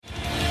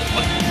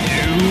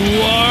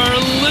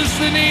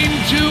listening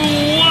to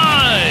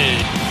What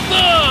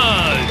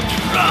the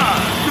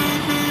Truck.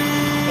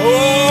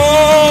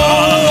 Oh!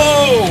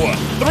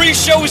 3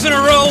 shows in a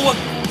row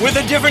with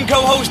a different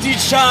co-host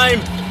each time.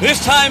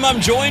 This time I'm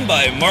joined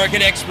by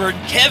market expert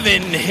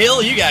Kevin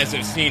Hill. You guys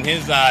have seen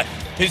his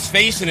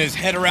face and his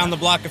head around the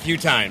block a few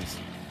times.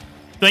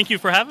 Thank you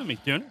for having me,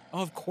 Junior.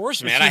 Oh, of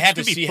course, man. I had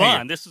to see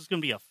fun. This is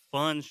going to be a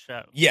fun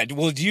show. Yeah.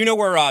 Well, do you know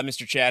where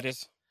Mr. Chad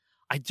is?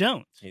 I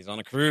don't. He's on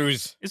a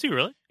cruise. Is he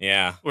really?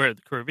 Yeah. Where,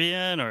 the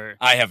Caribbean or?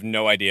 I have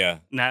no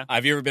idea. No.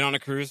 Have you ever been on a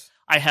cruise?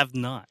 I have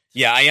not.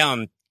 Yeah,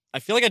 I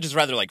feel like I'd just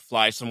rather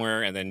fly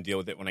somewhere and then deal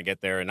with it when I get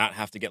there and not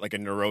have to get a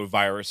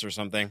neurovirus or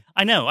something.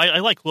 I know. I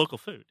like local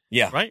food.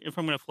 Yeah. Right? If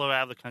I'm going to float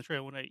out of the country, I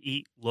want to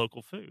eat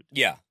local food.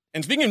 Yeah.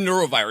 And speaking of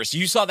neurovirus,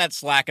 you saw that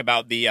Slack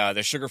about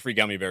the sugar-free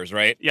gummy bears,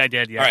 right? Yeah, I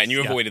did, yes. All right, and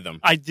you avoided them.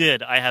 I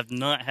did. I have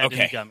not had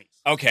any gummies.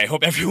 Okay,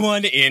 hope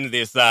everyone in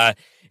this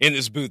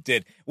booth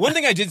did. One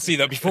thing I did see,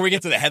 though, before we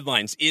get to the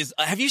headlines, is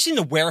have you seen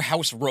the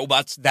warehouse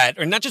robots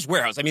or not just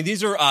warehouse, I mean,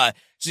 these are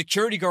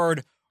security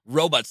guard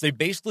robots. They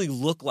basically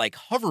look like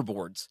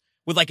hoverboards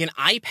with an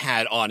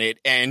iPad on it,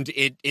 and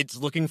it's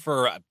looking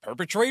for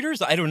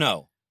perpetrators? I don't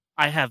know.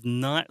 I have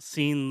not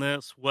seen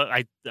this.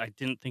 I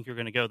didn't think you were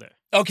going to go there.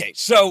 Okay,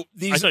 so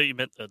these... I thought you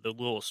meant the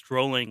little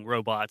strolling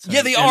robots.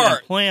 Yeah, they are.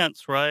 And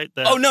plants, right?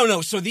 Oh,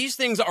 no. So these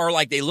things are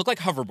they look like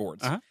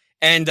hoverboards. Uh-huh.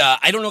 And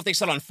I don't know if they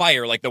set on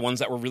fire like the ones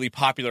that were really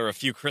popular a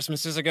few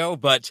Christmases ago,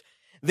 but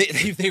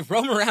they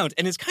roam around,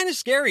 and it's kind of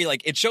scary.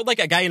 It showed a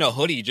guy in a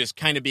hoodie just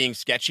kind of being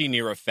sketchy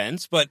near a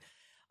fence, but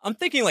I'm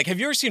thinking, have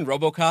you ever seen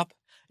RoboCop?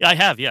 Yeah, I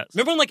have, yes.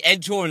 Remember when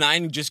Ed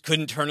 209 just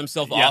couldn't turn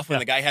himself off when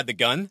the guy had the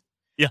gun?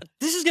 Yeah.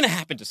 This is going to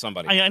happen to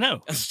somebody. I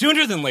know.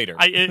 Sooner than later.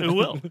 It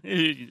will.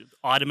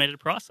 Automated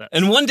process.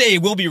 And one day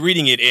we'll be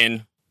reading it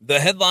in the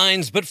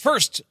headlines, but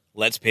first,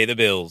 let's pay the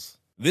bills.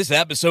 This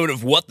episode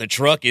of What the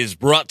Truck is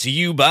brought to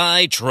you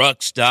by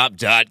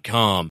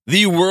TruckStop.com,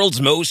 the world's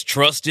most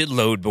trusted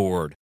load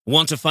board.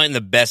 Want to find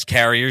the best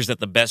carriers at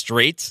the best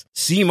rates?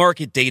 See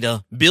market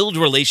data, build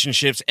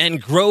relationships,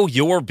 and grow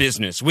your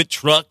business with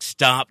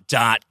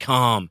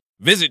TruckStop.com.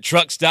 Visit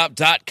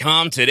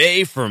TruckStop.com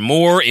today for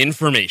more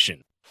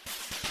information.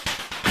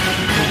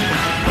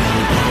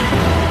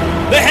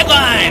 The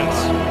headlines!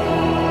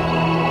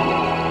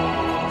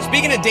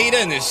 Speaking of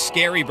data in this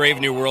scary, brave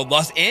new world,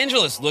 Los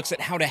Angeles looks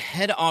at how to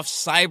head off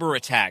cyber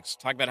attacks.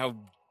 Talk about how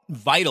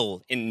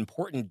vital and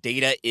important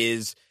data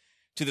is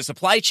to the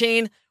supply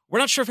chain. We're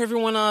not sure if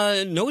everyone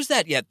knows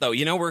that yet, though.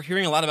 We're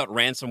hearing a lot about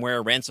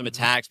ransomware, ransom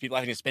attacks, people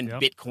having to spend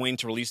Bitcoin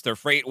to release their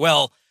freight.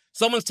 Well,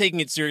 someone's taking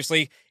it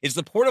seriously. It's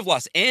the Port of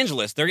Los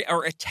Angeles. They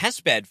are a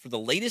test bed for the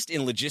latest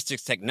in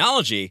logistics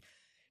technology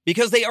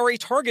because they are a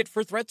target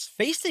for threats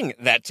facing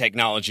that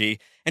technology.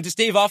 And to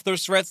stave off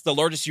those threats, the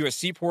largest U.S.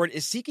 seaport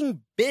is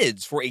seeking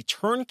bids for a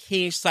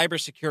turnkey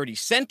cybersecurity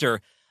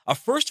center, a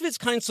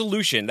first-of-its-kind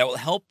solution that will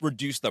help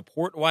reduce the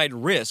port-wide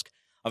risk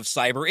of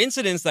cyber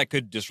incidents that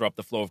could disrupt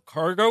the flow of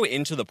cargo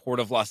into the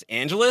Port of Los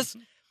Angeles.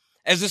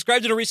 As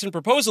described in a recent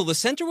proposal, the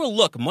center will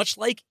look much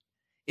like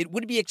it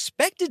would be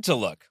expected to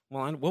look.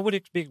 Well, what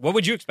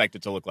would you expect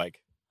it to look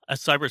like? A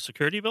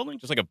cybersecurity building?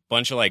 Just a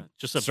bunch of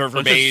just a server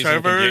bunch bays, of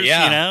servers,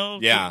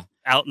 yeah,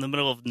 out in the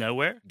middle of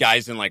nowhere.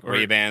 Guys in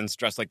Ray-Bans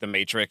dressed like the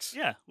Matrix,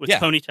 with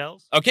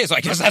ponytails. Okay, so I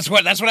guess that's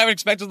what I would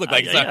expect it to look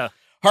like.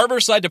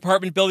 Harborside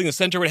Department building, the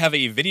center would have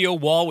a video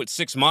wall with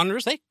 6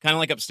 monitors, kind of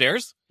like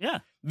upstairs. Yeah,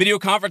 video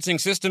conferencing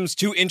systems,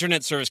 2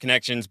 internet service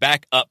connections,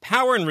 backup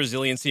power and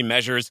resiliency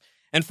measures,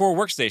 and 4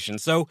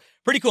 workstations. So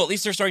pretty cool. At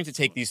least they're starting to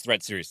take these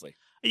threats seriously.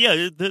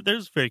 Yeah,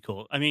 that's very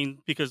cool. I mean,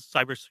 because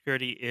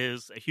cybersecurity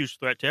is a huge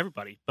threat to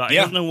everybody. But I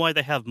don't know why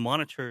they have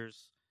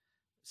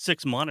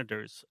 6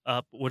 monitors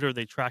up. What are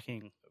they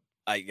tracking?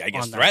 I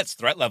guess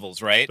threat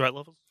levels, right? Threat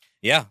levels?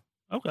 Yeah.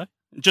 Okay.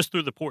 Just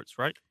through the ports,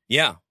 right?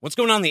 Yeah. What's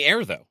going on in the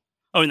air, though?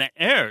 Oh, in the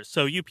air.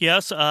 So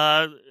UPS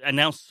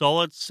announced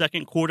solid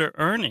second quarter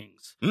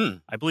earnings,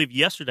 I believe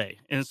yesterday.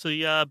 And it's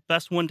the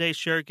best one-day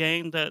share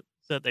gain that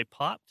they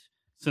popped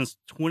since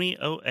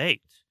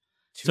 2008.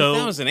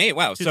 2008.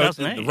 Wow.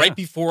 2008, so right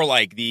before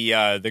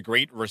the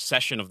Great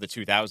Recession of the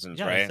 2000s,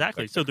 yeah, right?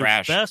 Exactly. So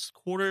their best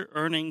quarter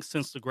earnings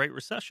since the Great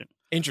Recession.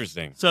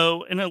 Interesting.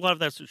 So, and a lot of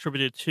that's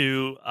attributed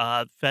to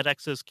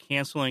FedEx's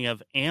canceling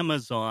of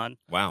Amazon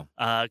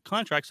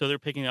contracts. So they're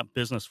picking up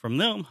business from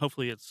them.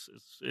 Hopefully it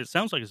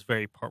sounds like it's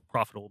very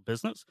profitable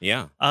business.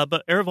 Yeah.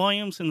 But air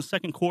volumes in the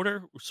second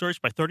quarter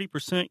surged by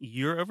 30%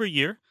 year over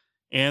year.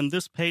 And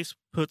this pace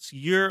puts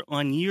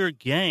year-on-year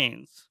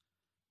gains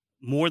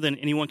more than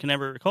anyone can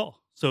ever recall.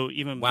 So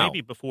even maybe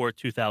before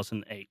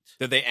 2008.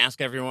 Did they ask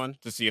everyone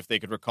to see if they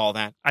could recall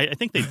that? I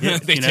think they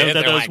did. They did.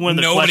 That was one of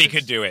the nobody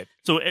questions. could do it.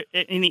 So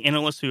any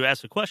analyst who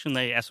asks a question,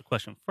 they ask a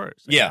question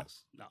first.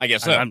 I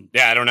guess so.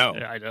 I don't know.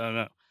 I don't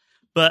know.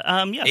 But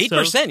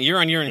 8%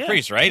 year-on-year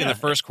increase, right? In the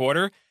first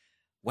quarter.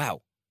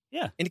 Wow.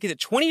 Yeah. Indicated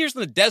 20 years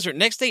in the desert.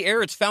 Next day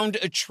air, it's found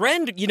a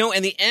trend, and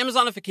the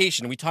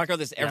Amazonification, we talk about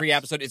this every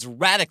episode, it's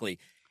radically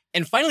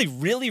And finally,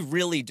 really,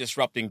 really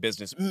disrupting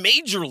business.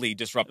 Majorly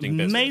disrupting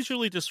business.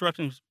 Majorly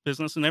disrupting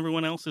business, and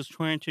everyone else is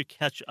trying to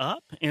catch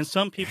up. And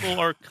some people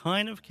are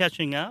kind of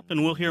catching up,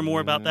 and we'll hear more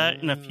about that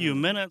in a few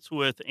minutes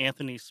with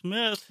Anthony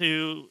Smith,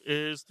 who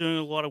is doing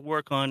a lot of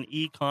work on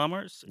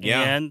e-commerce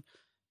and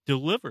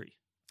delivery.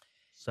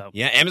 So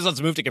yeah,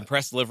 Amazon's move to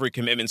compress delivery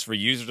commitments for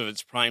users of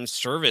its Prime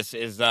service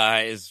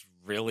is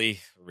really,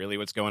 really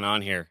what's going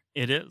on here.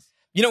 It is.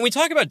 You know, we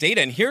talk about data,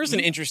 and here's an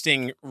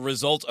interesting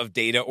result of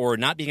data or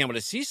not being able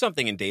to see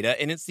something in data,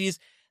 and it's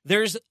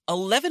there's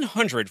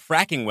 1,100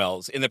 fracking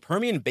wells in the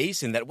Permian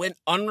Basin that went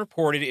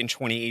unreported in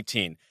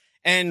 2018,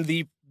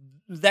 and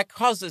that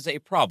causes a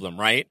problem,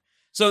 right?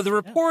 So the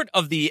report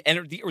of the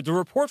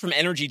report from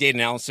Energy Data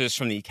Analysis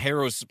from the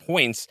Kairos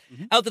points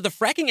out that the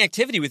fracking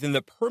activity within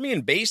the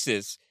Permian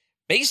Basin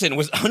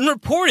was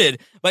unreported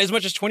by as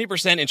much as 20%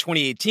 in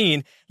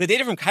 2018. The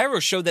data from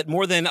Kairos showed that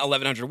more than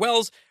 1,100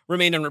 wells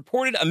remained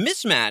unreported, a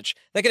mismatch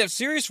that could have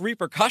serious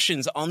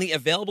repercussions on the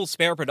available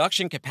spare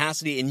production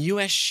capacity in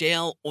U.S.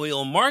 shale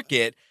oil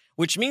market,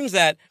 which means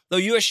that though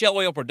U.S. shale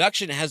oil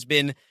production has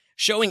been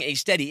showing a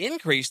steady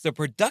increase, the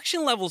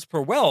production levels per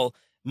well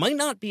might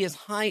not be as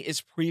high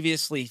as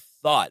previously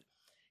thought.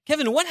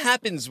 Kevin, what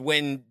happens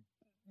when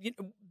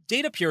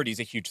data purity is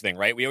a huge thing,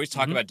 right? We always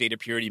talk about data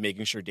purity,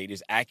 making sure data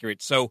is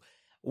accurate. So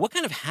what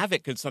kind of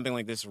havoc could something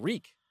like this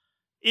wreak?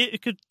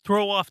 It could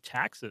throw off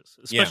taxes,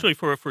 especially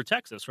for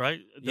Texas, right?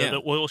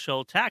 The oil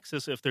shale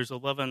taxes, if there's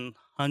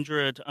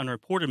 1,100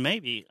 unreported,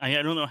 maybe. I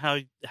don't know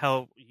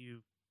how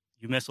you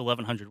miss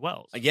 1,100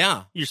 wells.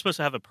 Yeah. You're supposed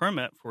to have a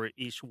permit for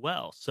each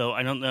well. So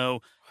I don't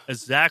know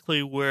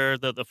exactly where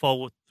the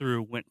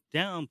follow-through went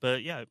down,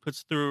 but yeah, it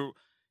puts through,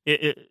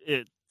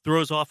 it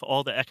throws off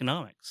all the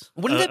economics.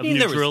 Wouldn't that mean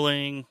new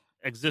drilling,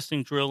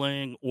 existing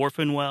drilling,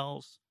 orphan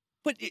wells?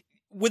 But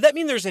would that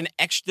mean there's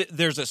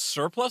a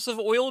surplus of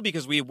oil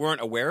because we weren't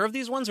aware of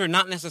these ones, or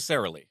not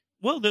necessarily?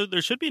 Well,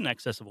 there should be an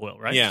excess of oil,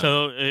 right? Yeah.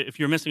 So if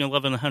you're missing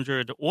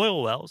 1,100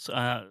 oil wells,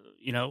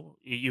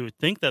 you would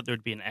think that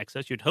there'd be an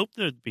excess. You'd hope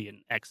there'd be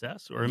an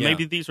excess, or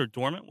maybe these are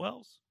dormant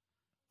wells.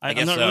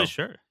 I'm not really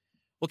sure.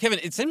 Well, Kevin,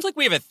 it seems like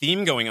we have a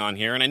theme going on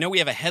here, and I know we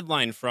have a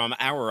headline from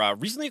our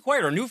recently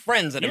acquired, our new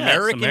friends at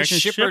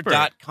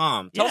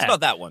AmericanShipper.com. Tell us about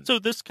that one. So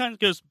this kind of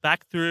goes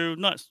back through,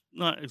 not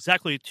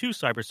exactly to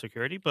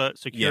cybersecurity, but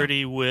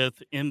security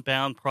with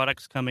inbound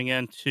products coming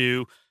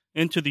into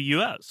the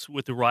U.S.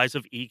 with the rise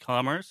of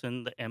e-commerce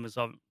and the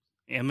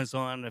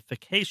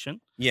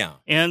Amazonification. Yeah.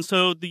 And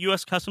so the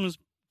U.S. Customs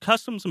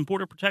and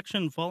Border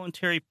Protection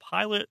voluntary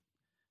pilot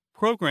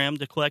program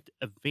to collect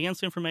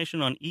advanced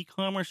information on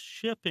e-commerce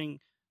shipping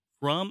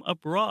from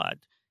abroad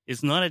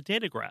is not a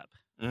data grab,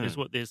 is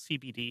what the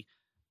CBD.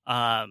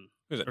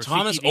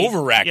 Thomas CPD,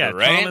 Overacker,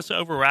 right? Thomas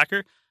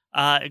Overacker,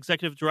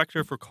 Executive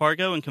Director for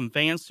Cargo and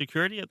Conveyance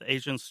Security at the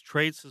Asian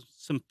Trade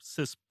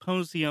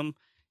Symposium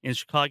in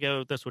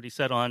Chicago. That's what he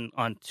said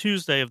on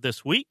Tuesday of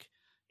this week.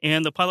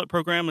 And the pilot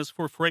program is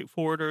for freight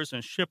forwarders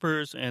and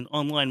shippers and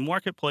online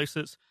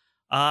marketplaces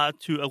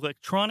to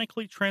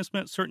electronically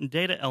transmit certain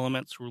data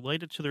elements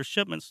related to their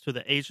shipments to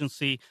the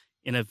agency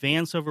in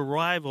advance of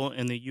arrival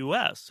in the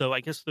U.S. So I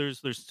guess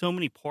there's so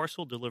many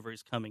parcel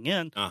deliveries coming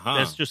in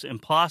that it's just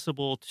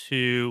impossible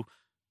to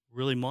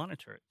really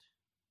monitor it.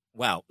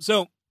 Wow.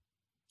 So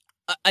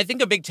I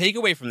think a big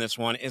takeaway from this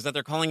one is that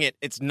they're calling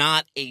it's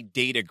not a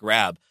data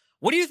grab.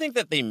 What do you think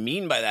that they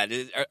mean by that?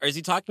 Is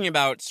he talking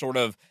about sort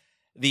of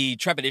the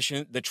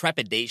trepidation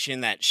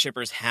that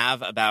shippers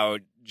have about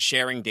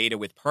sharing data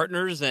with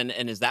partners, and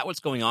is that what's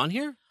going on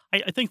here?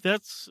 I think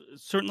that's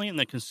certainly in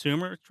the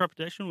consumer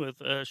trepidation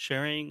with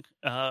sharing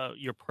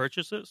your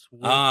purchases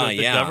with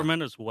the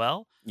government as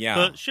well. Yeah.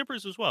 But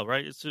shippers as well,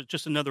 right? It's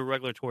just another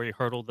regulatory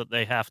hurdle that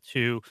they have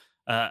to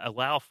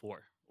allow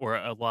for or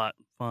allot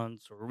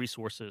funds or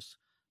resources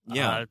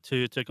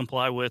to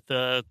comply with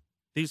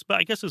these. But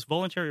I guess it's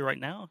voluntary right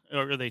now.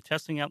 Or are they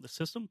testing out the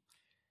system?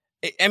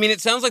 I mean, it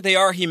sounds like they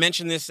are. He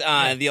mentioned this,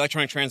 the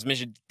electronic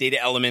transmission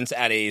data elements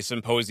at a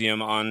symposium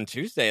on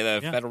Tuesday,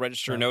 the Federal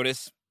Register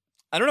notice.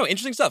 I don't know.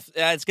 Interesting stuff.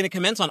 It's going to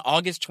commence on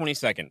August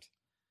 22nd.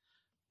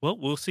 Well,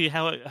 we'll see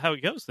how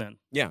it goes then.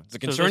 Yeah. Does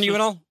it concern you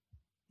at all?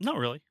 Not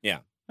really. Yeah.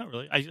 Not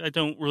really. I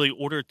don't really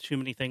order too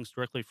many things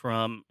directly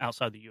from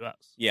outside the U.S.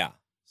 Yeah.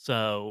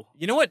 So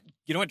you know what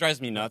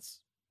drives me nuts?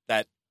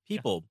 That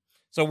people.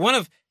 So one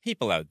of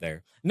people out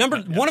there.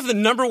 One of the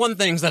number one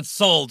things that's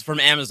sold from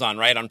Amazon,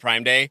 right, on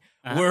Prime Day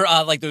were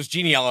like those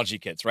genealogy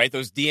kits, right?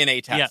 Those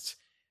DNA tests. Yes.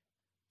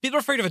 People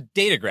are afraid of a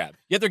data grab,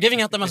 yet they're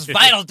giving out the most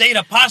vital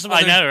data possible.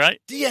 I know, right?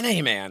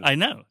 DNA, man. I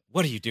know.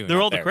 What are you doing?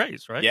 They're all the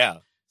craze, right? Yeah.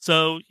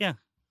 So,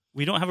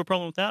 we don't have a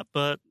problem with that,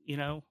 but,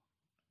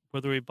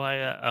 whether we buy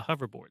a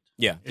hoverboard.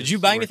 Yeah. Did you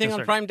buy anything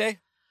on Prime Day?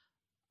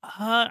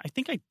 I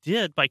think I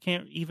did, but I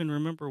can't even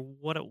remember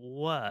what it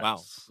was. Wow.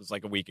 It was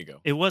like a week ago.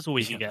 It was a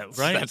week ago,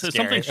 right? That's so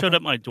scary. Something showed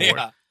up my door.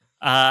 Yeah.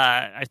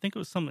 I think it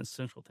was some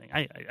essential thing.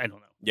 I don't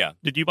know. Yeah.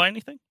 Did you buy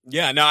anything?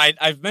 Yeah. No,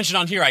 I've mentioned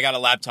on here I got a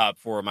laptop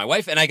for my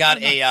wife, and I got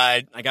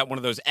I got one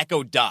of those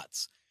Echo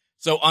Dots.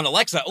 So on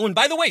Alexa. Oh, and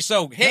by the way,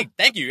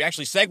 thank you. You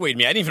actually segued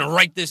me. I didn't even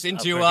write this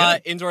into our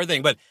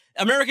thing, but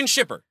American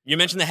Shipper. You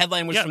mentioned the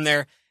headline was from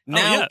there.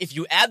 Now, if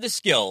you add the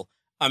skill,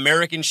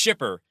 American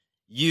Shipper,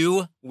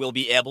 you will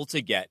be able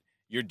to get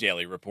your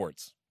daily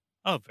reports.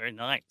 Oh, very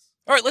nice.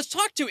 All right, let's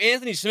talk to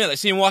Anthony Smith. I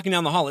see him walking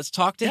down the hall. Let's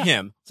talk to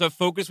him. So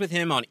focus with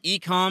him on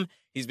e-com.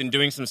 He's been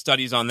doing some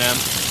studies on them.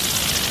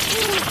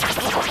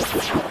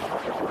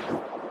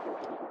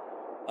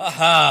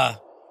 Aha.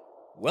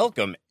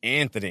 Welcome,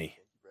 Anthony.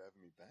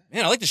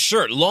 Man, I like the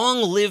shirt.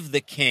 Long live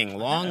the king.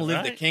 Long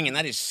live the king. And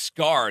that is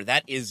Scar.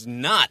 That is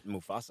not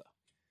Mufasa.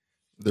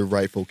 The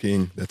rightful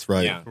king. That's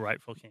right. Yeah.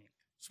 Rightful king.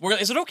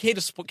 Is it okay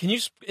to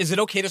is it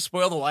okay to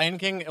spoil the Lion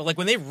King? Like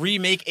when they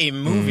remake a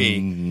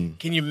movie,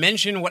 can you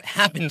mention what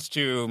happens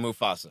to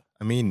Mufasa?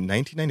 I mean,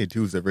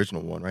 1992 is the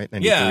original one, right?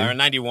 93? Yeah, or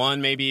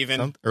 91 maybe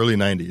even. Early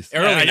 90s.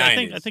 Early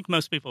 90s. I think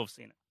most people have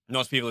seen it.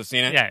 Most people have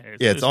seen it? Yeah,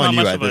 it's on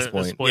you at this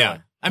point. Yeah.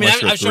 I mean,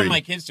 I've shown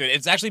my kids to it.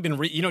 It's actually been,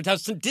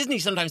 Disney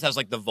sometimes has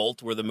like the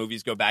vault where the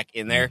movies go back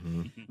in there,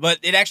 but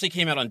it actually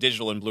came out on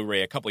digital and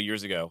Blu-ray a couple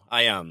years ago.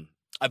 I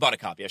bought a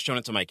copy. I've shown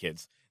it to my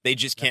kids. They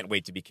just can't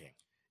wait to be king.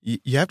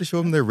 You have to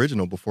show them the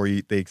original before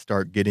they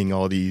start getting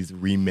all these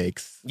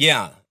remakes.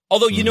 Yeah.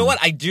 Although, you know what?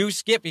 I do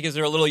skip, because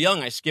they're a little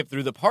young, I skip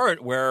through the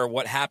part where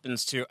what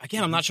happens to...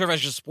 Again, I'm not sure if I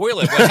should spoil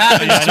it. What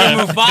happens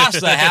to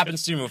Mufasa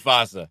happens to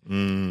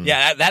Mufasa.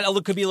 Yeah, that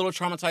could be a little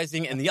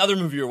traumatizing. And the other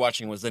movie we were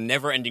watching was The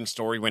Never-Ending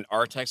Story, when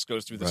Artax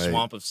goes through the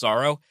Swamp of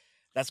Sorrow.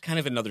 That's kind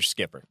of another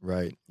skipper.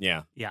 Right.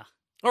 Yeah. Yeah.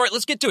 All right,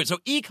 let's get to it. So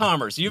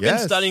e-commerce. You've been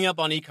studying up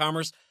on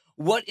e-commerce.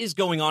 What is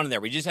going on in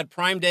there? We just had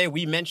Prime Day.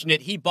 We mentioned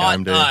it. He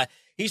bought...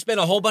 He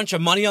spent a whole bunch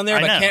of money on there,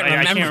 but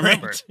can't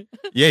remember it.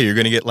 Yeah, you're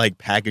going to get like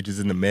packages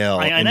in the mail,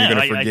 and you're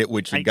going to forget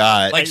what you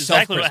got. Like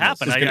exactly what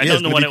happened. I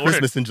don't know what it was.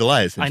 Christmas in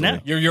July, essentially. I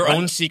know. You're your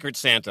own secret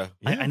Santa.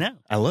 Yeah. I know.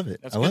 I love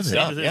it. That's good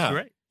stuff. It's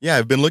great. Yeah,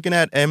 I've been looking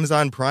at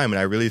Amazon Prime, and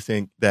I really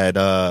think that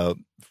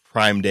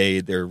Prime Day,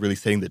 they're really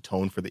setting the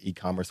tone for the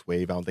e-commerce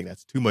wave. I don't think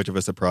that's too much of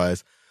a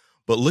surprise.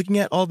 But looking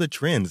at all the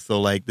trends, so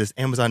like this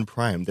Amazon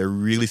Prime, they're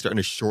really starting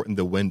to shorten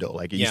the window.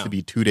 Like it used to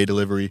be 2-day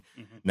delivery.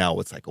 Now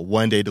it's like a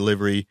 1-day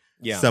delivery.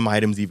 Yeah. Some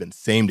items even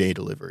same-day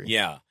delivery.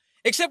 Yeah.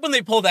 Except when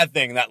they pull that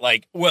thing that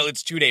like, well,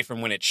 it's 2-day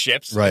from when it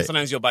ships. Right. And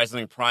sometimes you'll buy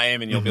something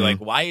Prime and you'll be like,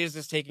 why is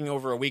this taking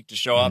over a week to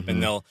show up?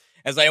 And they'll,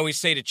 as I always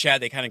say to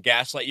Chad, they kind of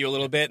gaslight you a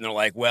little bit. And they're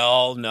like,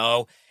 well,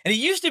 no. And it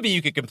used to be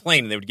you could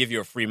complain and they would give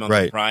you a free month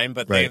of Prime.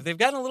 But they've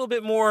gotten a little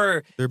bit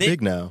more. They're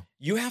big now.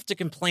 You have to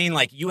complain,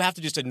 like you have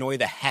to just annoy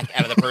the heck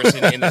out of the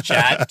person in the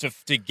chat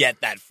to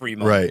get that free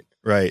month.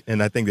 Right.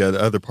 And I think the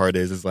other part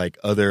is like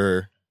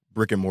other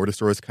brick and mortar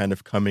stores kind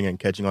of coming and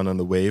catching on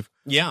the wave.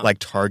 Yeah. Like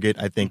Target,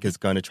 I think, is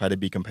going to try to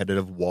be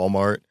competitive.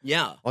 Walmart.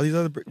 Yeah. All these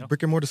other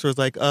brick and mortar stores,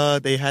 like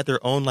they had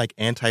their own like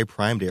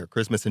anti-Prime Day or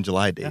Christmas in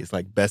July days.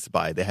 Like Best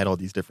Buy, they had all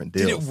these different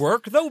deals. Did it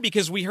work though?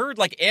 Because we heard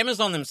like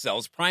Amazon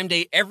themselves, Prime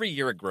Day every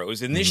year it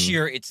grows, and this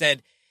year it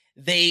said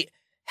they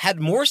had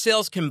more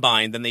sales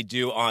combined than they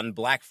do on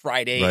Black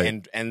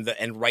Friday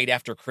and right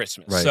after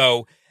Christmas. Right.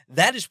 So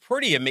that is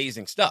pretty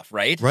amazing stuff,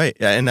 right? Right.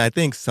 Yeah, and I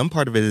think some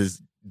part of it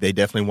is they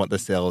definitely want the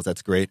sales.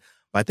 That's great.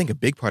 But I think a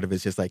big part of it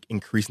is just like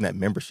increasing that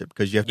membership,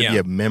 because you have to be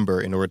a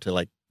member in order to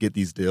like get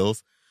these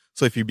deals.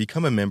 So if you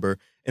become a member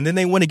and then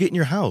they want to get in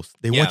your house,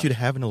 they want you to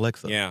have an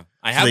Alexa. Yeah.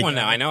 I have one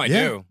now. I know I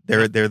do.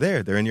 They're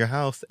there. They're in your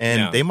house.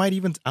 And they might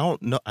even, I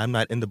don't know, I'm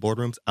not in the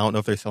boardrooms. I don't know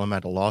if they're selling them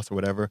at a loss or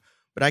whatever.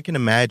 But I can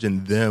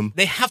imagine them.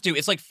 They have to.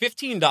 It's like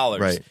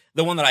 $15.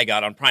 The one that I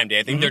got on Prime Day.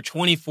 I think they're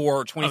 $24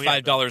 or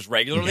 $25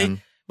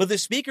 regularly. But the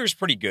speaker's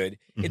pretty good.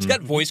 It's got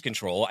voice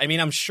control. I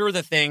mean, I'm sure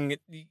the thing,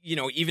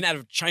 even out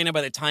of China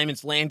by the time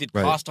it's landed,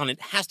 cost on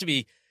it has to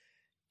be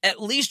at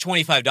least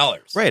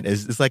 $25. Right.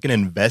 It's like an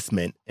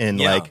investment in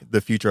like the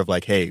future of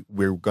like, hey,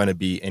 we're going to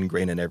be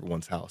ingrained in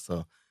everyone's house.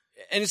 So,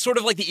 and it's sort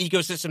of like the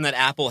ecosystem that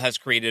Apple has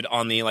created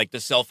on the like the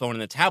cell phone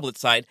and the tablet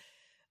side.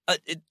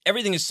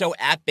 Everything is so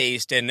app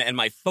based, and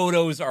my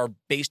photos are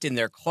based in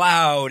their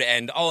cloud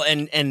and all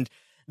and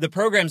the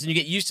programs, and you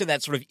get used to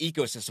that sort of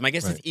ecosystem. I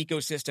guess it's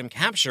ecosystem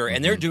capture,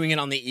 and they're doing it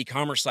on the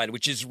e-commerce side,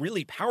 which is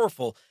really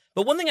powerful.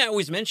 But one thing I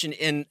always mention,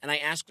 and I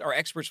ask our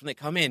experts when they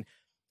come in,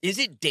 is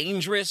it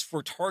dangerous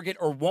for Target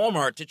or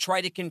Walmart to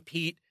try to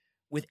compete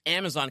with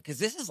Amazon? Because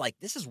this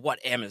is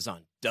what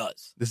Amazon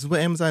does. This is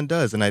what Amazon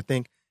does, and I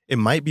think it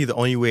might be the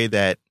only way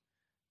that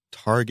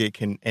Target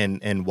can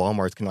and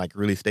Walmart can like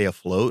really stay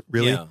afloat,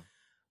 really. Yeah.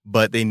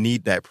 But they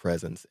need that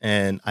presence.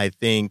 And I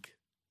think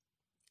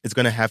it's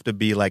going to have to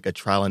be like a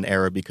trial and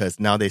error, because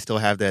now they still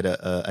have that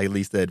at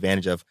least the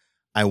advantage of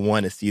I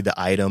want to see the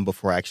item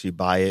before I actually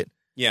buy it.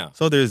 Yeah.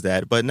 So there's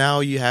that. But now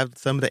you have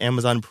some of the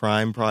Amazon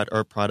Prime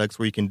products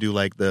where you can do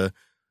like the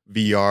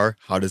VR.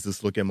 How does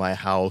this look in my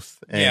house?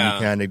 And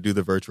you kind of do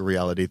the virtual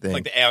reality thing.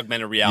 Like the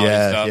augmented reality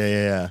stuff.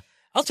 Yeah.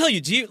 I'll tell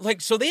you,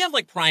 so they have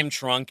like Prime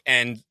Trunk,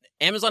 and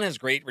Amazon has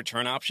great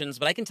return options,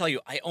 but I can tell you,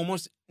 I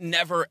almost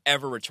never,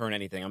 ever return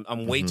anything.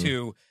 I'm way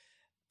too,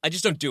 I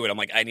just don't do it. I'm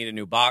like, I need a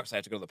new box. I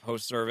have to go to the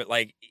post service.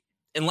 Like,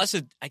 unless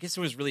I guess it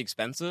was really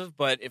expensive,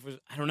 but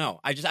I don't know.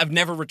 I've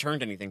never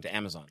returned anything to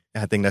Amazon.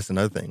 I think that's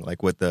another thing.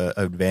 Like with the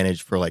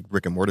advantage for like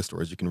brick and mortar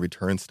stores, you can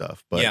return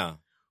stuff. But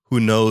who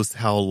knows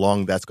how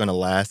long that's going to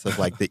last of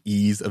like the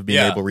ease of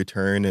being able to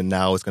return, and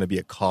now it's going to be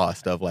a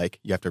cost of like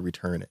you have to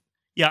return it.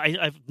 Yeah,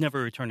 I've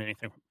never returned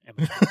anything from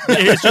Amazon.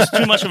 It's just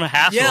too much of a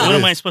hassle. Yeah. What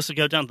am I supposed to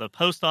go down to the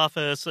post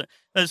office?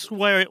 That's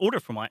why I order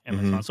from my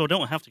Amazon, so I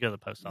don't have to go to the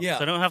post office. Yeah.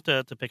 I don't have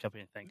to pick up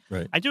anything.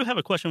 Right. I do have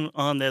a question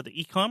on the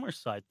e-commerce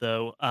side,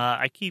 though.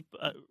 I keep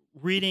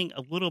reading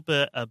a little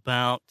bit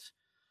about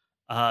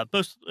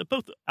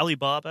both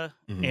Alibaba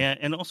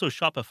and also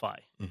Shopify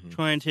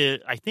trying to,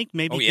 I think,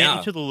 maybe get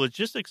into the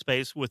logistics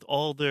space with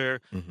all their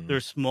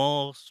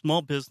small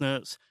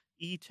business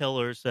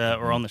e-tailers that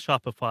are on the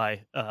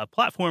Shopify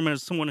platform. And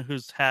as someone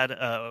who's had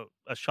a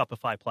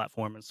Shopify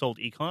platform and sold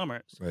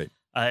e-commerce, Right.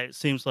 It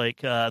seems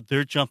like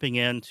they're jumping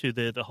into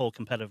the whole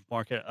competitive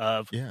market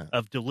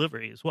of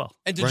delivery as well.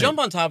 And to jump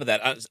on top of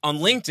that, on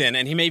LinkedIn,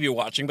 and he may be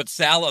watching, but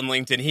Sal on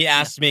LinkedIn, he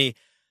asked me,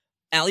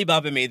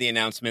 Alibaba made the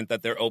announcement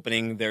that they're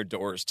opening their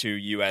doors to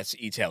U.S.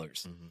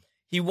 e-tailers.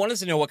 He wanted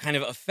to know what kind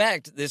of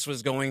effect this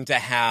was going to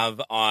have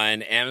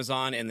on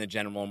Amazon and the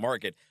general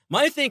market.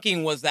 My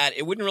thinking was that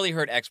it wouldn't really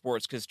hurt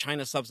exports because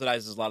China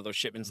subsidizes a lot of those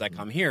shipments that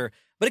come here,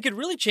 but it could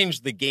really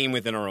change the game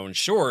within our own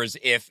shores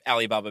if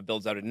Alibaba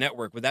builds out a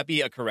network. Would that be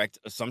a correct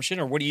assumption,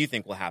 or what do you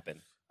think will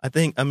happen?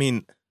 I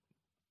mean,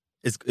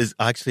 it's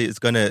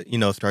going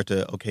to, start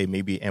to, okay,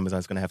 maybe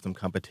Amazon's going to have some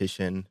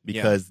competition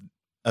because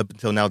up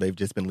until now they've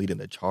just been leading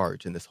the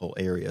charge in this whole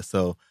area.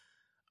 So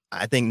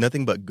I think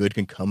nothing but good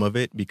can come of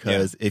it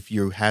because if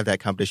you have that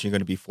competition, you're going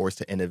to be forced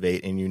to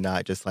innovate and you're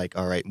not just like,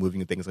 all right,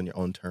 moving things on your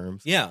own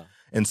terms. Yeah.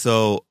 And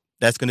so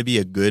that's going to be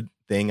a good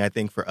thing, I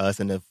think, for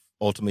us and if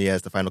ultimately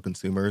as the final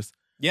consumers.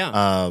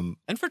 Yeah.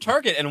 And for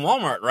Target and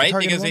Walmart, right?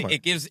 Because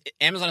it gives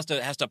Amazon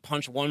has to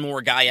punch one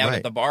more guy out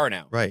at the bar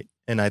now. Right.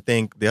 And I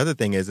think the other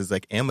thing is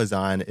like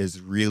Amazon is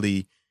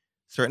really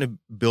starting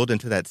to build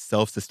into that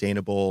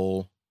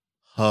self-sustainable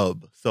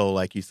hub. So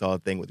like you saw a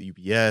thing with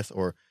UPS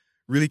or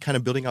really kind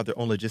of building out their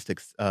own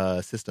logistics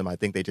system. I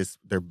think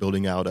they're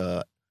building out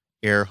a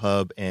air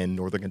hub in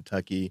Northern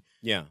Kentucky.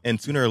 Yeah.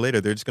 And sooner or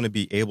later, they're just going to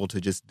be able to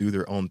just do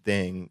their own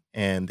thing.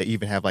 And they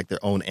even have like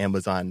their own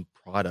Amazon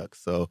products.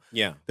 So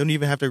they don't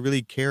even have to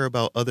really care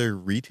about other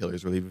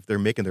retailers, really. If they're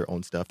making their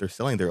own stuff, they're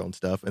selling their own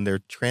stuff, and they're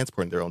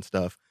transporting their own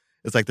stuff.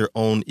 It's like their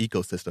own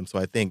ecosystem. So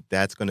I think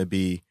that's going to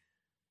be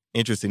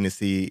interesting to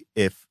see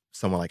if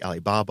someone like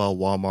Alibaba,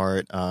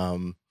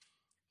 Walmart,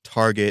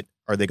 Target,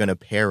 are they going to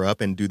pair up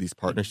and do these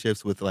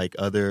partnerships with like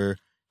other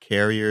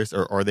carriers,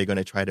 or are they going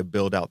to try to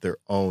build out their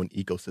own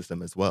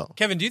ecosystem as well?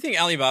 Kevin, do you think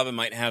Alibaba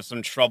might have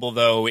some trouble,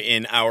 though,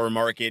 in our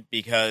market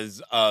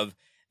because of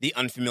the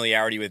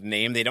unfamiliarity with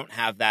name? They don't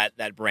have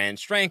that brand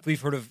strength. We've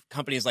heard of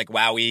companies like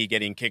Wowie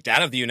getting kicked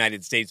out of the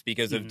United States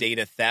because of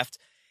data theft.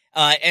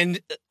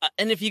 And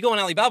if you go on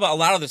Alibaba, a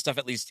lot of the stuff,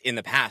 at least in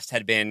the past,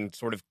 had been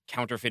sort of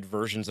counterfeit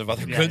versions of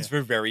other goods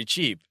for very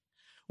cheap.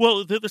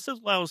 Well, this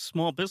allows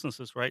small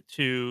businesses, right,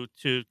 to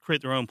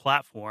create their own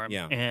platform.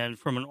 Yeah. And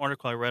from an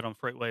article I read on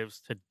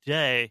FreightWaves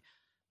today,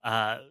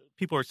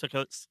 people are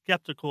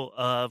skeptical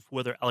of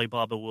whether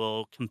Alibaba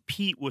will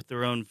compete with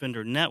their own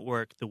vendor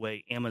network the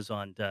way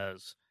Amazon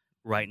does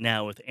right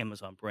now with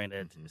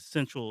Amazon-branded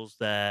essentials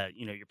that,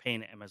 you're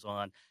paying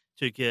Amazon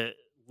to get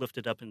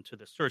lifted up into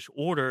the search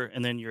order,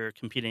 and then you're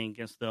competing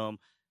against them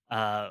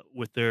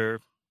with their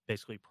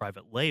basically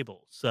private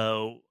label.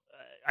 So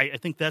I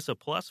think that's a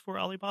plus for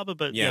Alibaba,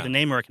 but the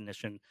name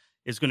recognition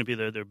is going to be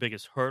their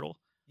biggest hurdle.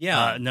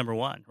 Yeah, number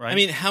one, right? I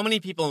mean, how many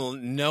people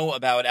know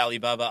about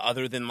Alibaba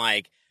other than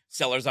like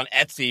sellers on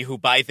Etsy who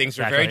buy things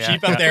for very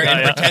cheap out there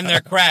and pretend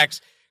they're cracks?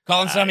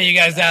 Calling some of you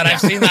guys out.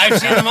 I've seen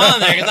them on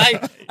there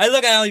because I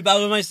look at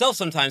Alibaba myself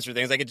sometimes for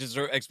things. I could just,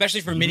 especially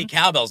for mini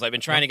cowbells. I've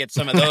been trying to get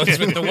some of those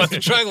with the What the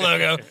Truck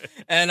logo,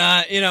 and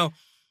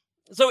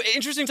So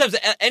interesting times.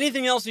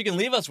 Anything else you can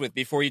leave us with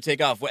before you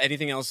take off?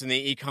 Anything else in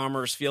the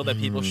e-commerce field that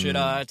people should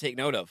take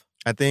note of?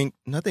 I think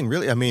nothing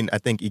really. I mean, I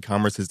think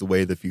e-commerce is the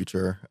way of the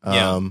future.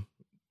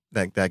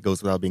 That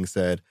goes without being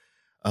said.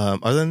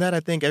 Other than that, I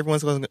think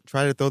everyone's going to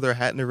try to throw their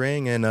hat in the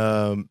ring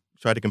and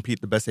try to compete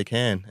the best they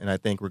can. And I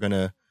think we're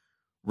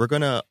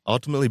gonna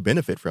ultimately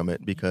benefit from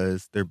it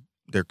because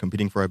they're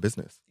competing for our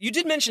business. You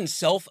did mention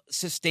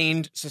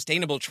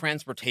sustainable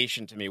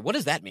transportation to me. What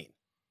does that mean?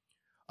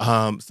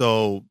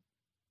 So.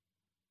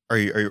 Are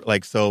you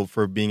like, so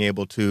for being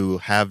able to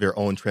have their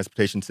own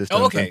transportation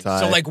system? Oh, okay. Inside.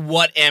 So like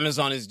what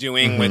Amazon is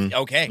doing with,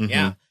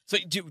 yeah. So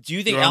do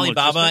you think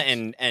Alibaba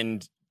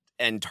and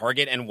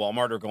Target and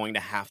Walmart are going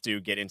to have to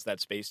get into that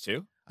space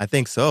too? I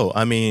think so.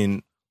 I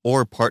mean,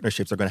 or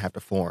partnerships are going to have to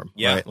form,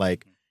 right?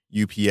 Like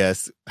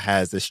UPS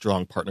has a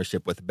strong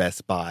partnership with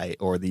Best Buy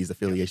or these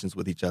affiliations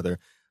with each other,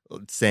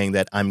 saying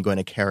that I'm going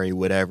to carry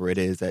whatever it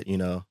is that,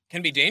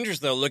 Can be dangerous,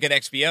 though. Look at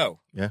XPO.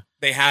 Yeah.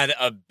 They had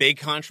a big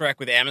contract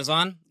with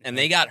Amazon, and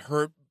they got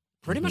hurt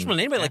pretty much more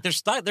than anybody. Like,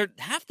 they're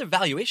half the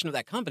valuation of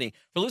that company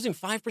for losing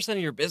 5% of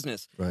your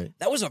business. Right.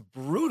 That was a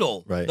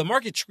brutal. Right. The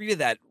market treated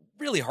that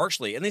really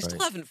harshly, and they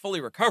still haven't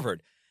fully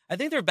recovered. I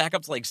think they're back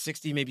up to like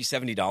 $60, maybe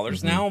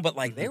 $70 now, but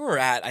like they were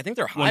at, I think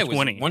their high was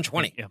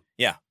 120.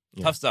 Yeah.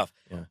 Tough stuff.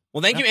 Yeah.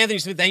 Well, thank you, Anthony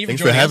Smith.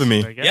 Thanks for having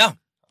me. Yeah.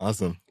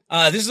 Awesome.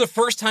 This is the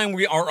first time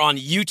we are on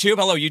YouTube.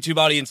 Hello, YouTube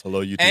audience.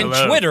 Hello, YouTube. And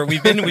Hello. Twitter.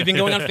 We've been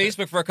going on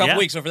Facebook for a couple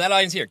weeks. So for that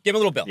audience here, give him a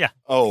little bill. Yeah.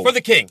 Oh, For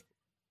the king.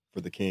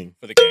 for the king.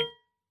 For the king.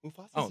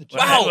 Mufasa's Oh, a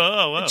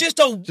wow. Whoa. Just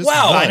a Just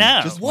wow. one. I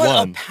know. Just What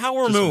one. a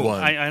power Just move.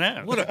 one. I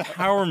know. What a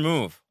power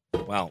move.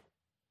 Wow.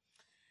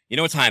 You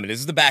know what time it is?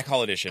 This is the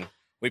Backhaul edition.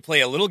 We play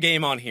a little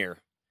game on here.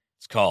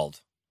 It's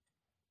called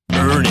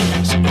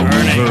Earnings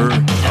Over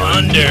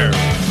Under.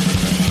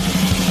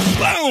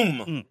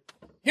 Boom!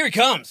 Here he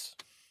comes.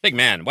 Big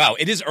man. Wow,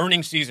 it is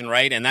earnings season,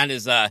 right? And that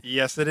is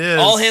Yes, it is.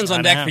 all hands on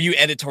I deck know. for you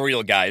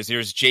editorial guys.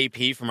 Here's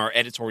JP from our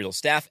editorial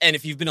staff. And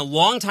if you've been a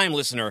long-time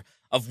listener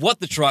of What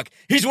the Truck,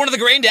 he's one of the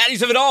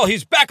granddaddies of it all.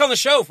 He's back on the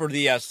show for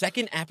the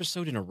second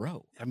episode in a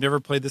row. I've never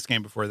played this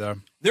game before, though.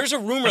 There's a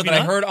rumor Have that you I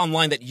not? heard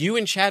online that you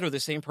and Chad are the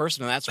same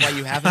person, and that's why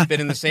you haven't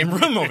been in the same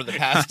room over the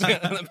past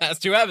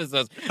 2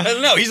 episodes. I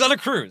don't know. He's on a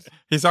cruise.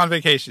 He's on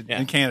vacation Yeah.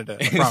 in Canada,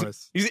 I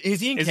promise. Is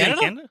he in Is it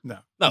Canada? in Canada? No,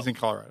 No. he's in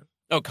Colorado.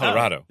 Oh,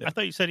 Colorado. Yeah. I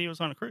thought you said he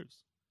was on a cruise.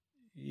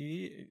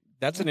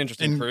 That's an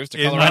interesting cruise to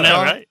in Colorado. I know,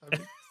 Montreal? right? I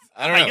mean,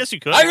 I don't know. I guess you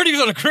could. I heard he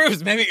was on a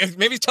cruise. Maybe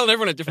he's telling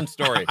everyone a different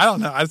story. I don't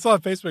know. I saw a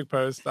Facebook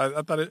post.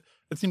 I thought it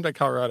seemed like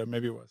Colorado.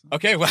 Maybe it wasn't.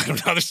 Okay, well, I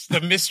don't know. This is the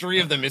mystery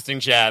of the missing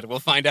Chad. We'll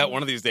find out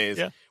one of these days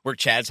Yeah. where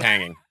Chad's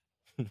hanging.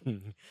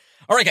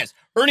 All right, guys.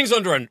 Earnings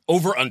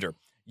over under.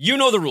 You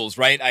know the rules,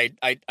 right?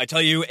 I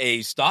tell you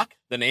a stock,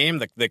 the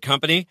name, the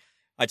company.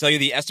 I tell you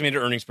the estimated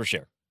earnings per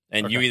share,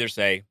 and you Okay. either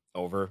say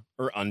over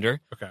or under.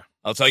 Okay.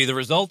 I'll tell you the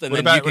result, and What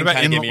then about you can what about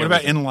kind of in, give me what a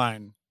about result.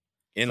 inline?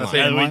 In Let's line. say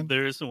Yeah, in line?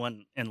 there is the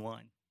one in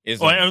line.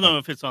 Is Oh, I in don't line. know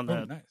if it's on Oh,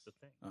 the, nice. the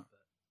thing. Oh.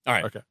 All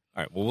right. Okay.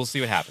 All right. Well, we'll see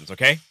what happens,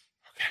 okay?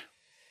 Okay.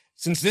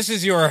 Since this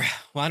is your,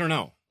 well, I don't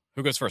know.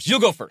 Who goes first?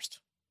 You'll go first.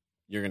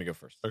 You're going to go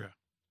first. Okay.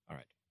 All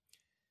right.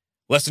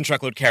 Less than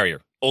truckload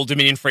carrier. Old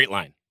Dominion Freight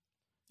Line.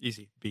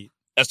 Easy. Beat.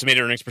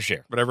 Estimated earnings per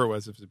share. Whatever it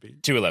was, it was a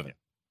beat. 211.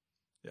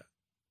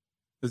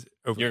 Is it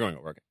over? You're going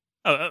over. Okay.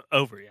 Oh,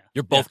 over, yeah.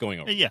 You're both going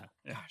over. Yeah.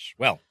 Gosh.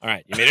 Well, all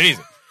right. You made it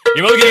easy.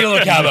 You're both getting a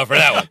little cowbell for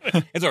that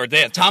one. It's over. They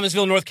have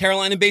Thomasville, North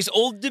Carolina-based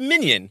Old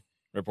Dominion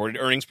reported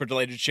earnings per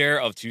diluted share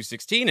of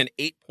 $2.16, an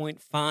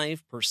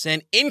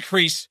 8.5%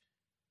 increase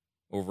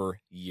over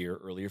year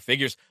earlier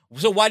figures.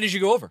 So why did you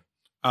go over?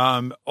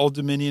 Old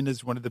Dominion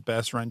is one of the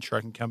best run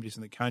trucking companies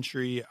in the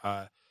country.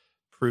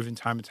 Proven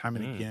time and time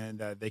and again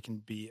that they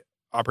can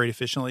operate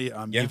efficiently,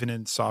 Yeah. even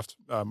in soft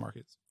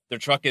markets. Their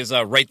truck is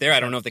right there. I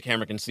don't know if the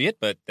camera can see it,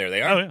 but there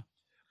they are. Oh, yeah.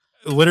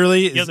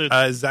 Literally,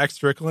 Yeah, Zach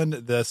Strickland,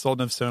 the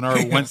Sultan of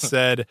Sonar, once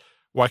said,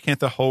 "Why can't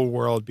the whole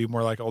world be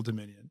more like Old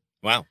Dominion?"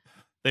 Wow.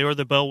 They were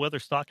the bellwether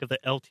stock of the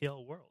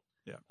LTL world.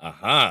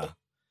 Uh-huh.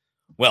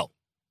 Well,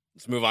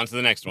 let's move on to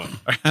the next one.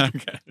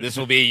 Okay. This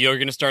will be, you're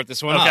going to start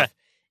this one Okay. off.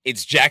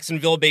 It's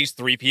Jacksonville-based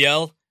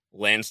 3PL,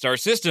 Landstar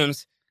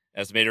Systems,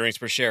 estimated earnings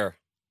per share.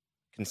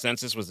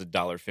 Consensus was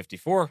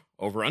 $1.54,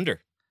 over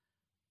under.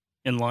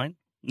 In line?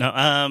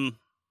 No,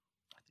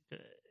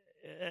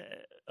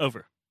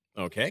 over.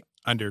 Okay.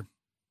 Under.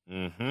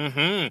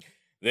 Mm-hmm.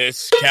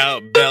 This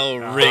cowbell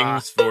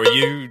rings for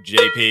you,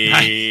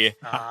 JP.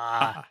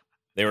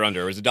 They were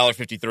under. It was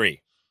 $1.53.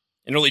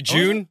 In early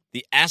June,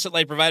 the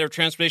asset-light provider of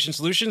transportation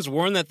solutions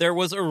warned that there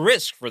was a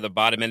risk for the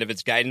bottom end of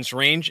its guidance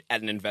range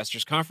at an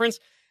investors conference.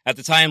 At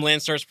the time,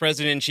 Landstar's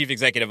president and chief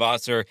executive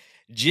officer,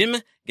 Jim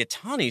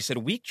Gattani, said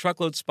weak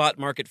truckload spot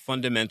market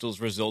fundamentals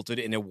resulted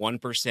in a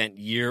 1%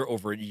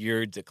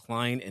 year-over-year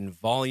decline in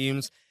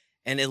volumes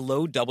and a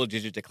low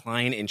double-digit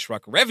decline in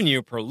truck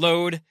revenue per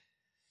load.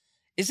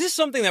 Is this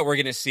something that we're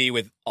going to see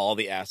with all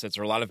the assets,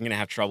 or a lot of them going to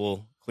have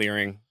trouble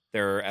clearing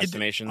their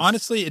estimations?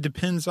 Honestly, it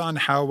depends on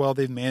how well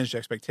they've managed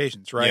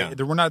expectations, right?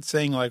 Yeah. We're not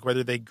saying like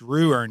whether they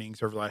grew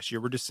earnings over last year.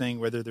 We're just saying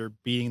whether they're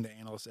beating the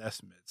analyst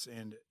estimates.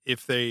 And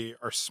if they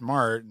are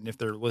smart and if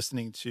they're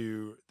listening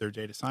to their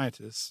data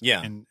scientists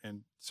and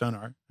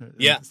Sonar,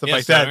 and stuff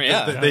like Sonar,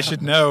 that, they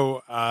should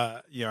know,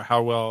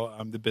 how well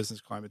the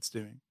business climate's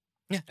doing.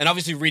 Yeah, and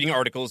obviously reading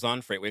articles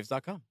on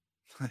freightwaves.com.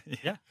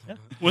 Yeah.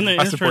 When the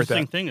I support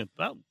interesting that. thing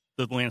about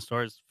the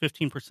Landstar is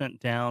 15%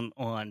 down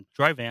on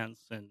dry vans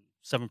and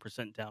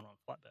 7% down on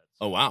flatbeds.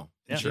 Oh, wow.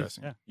 Yeah.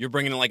 Interesting. Yeah. You're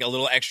bringing in like a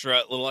little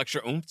extra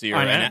oomph to your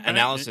I know.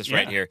 analysis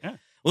right here. Yeah.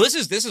 Well, this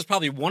is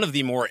probably one of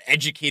the more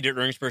educated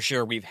earnings per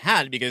share we've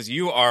had, because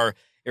you are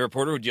a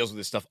reporter who deals with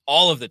this stuff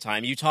all of the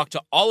time. You talk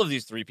to all of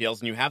these 3PLs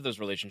and you have those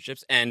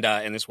relationships, and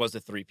this was the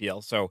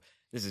 3PL, so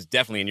this is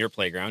definitely in your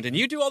playground, and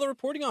you do all the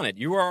reporting on it.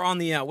 You are on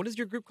the, what is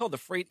your group called? The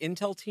Freight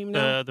Intel team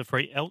now? The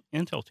Freight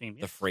Intel team.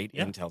 The Yes. Freight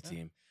Yeah. Intel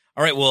team.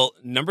 All right, well,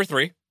 number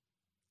 3,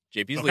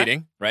 JP's Okay.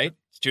 leading, right?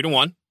 It's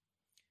 2-1.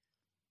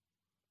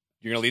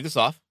 You're going to lead this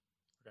off.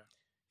 Okay.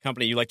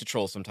 Company you like to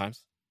troll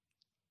sometimes.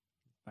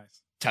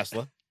 Nice.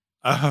 Tesla.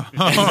 Oh.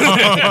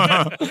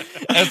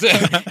 As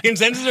a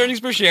consensus earnings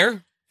per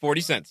share,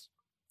 40 cents.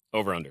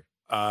 Over under.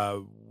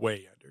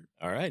 Way under.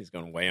 All right, he's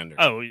going way under.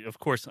 Oh, of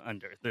course,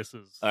 under. This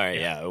is. All right,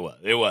 yeah,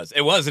 it was,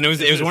 and it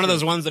was one of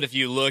those ones that if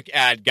you look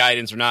at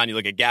guidance or not, and you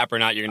look at gap or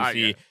not, you're going to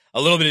see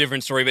a little bit of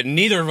different story. But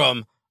neither of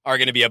them are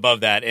going to be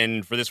above that.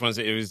 And for this one,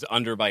 it was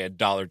under by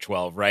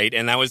 $1.12, right?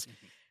 And that was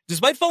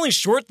Despite falling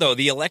short, though,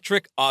 the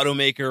electric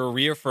automaker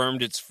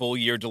reaffirmed its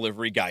full-year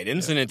delivery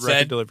guidance, and it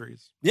said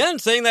deliveries. Yeah, and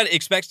saying that it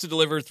expects to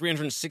deliver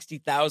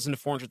 360,000 to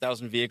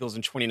 400,000 vehicles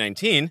in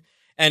 2019.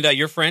 And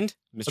your friend,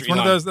 Mr.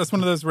 Elon. That's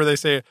one of those where they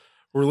say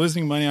we're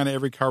losing money on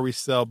every car we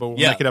sell, but we'll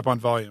make it up on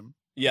volume.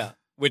 Yeah,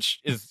 which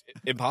is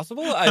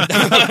impossible. I'm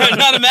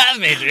not a math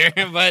major,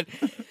 but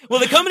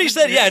the company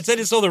said,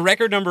 it sold a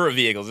record number of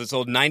vehicles. It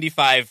sold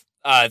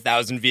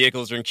 95,000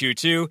 vehicles during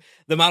Q2.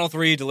 The Model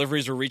 3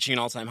 deliveries were reaching an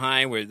all-time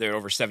high where they're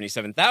over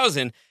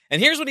 77,000.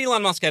 And here's what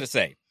Elon Musk had to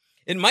say.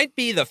 It might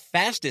be the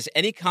fastest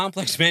any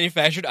complex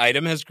manufactured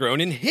item has grown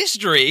in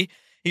history,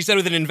 he said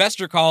with an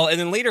investor call. And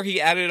then later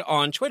he added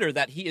on Twitter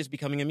that he is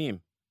becoming a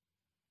meme.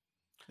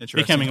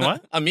 Becoming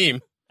what? A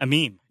meme. A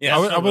meme. Yeah,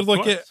 I would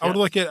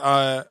look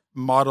at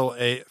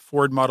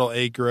Ford Model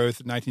A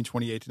growth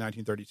 1928 to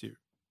 1932.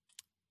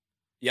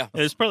 Yeah,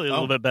 it's probably a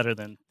little bit better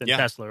than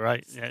Tesla,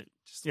 right? Yeah,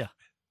 just a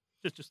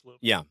little.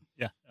 Yeah,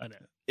 I know.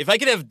 If I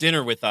could have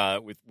dinner with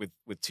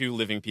two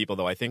living people,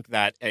 though, I think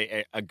that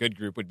a good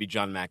group would be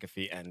John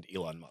McAfee and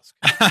Elon Musk.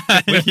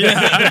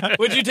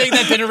 Would you take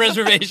that dinner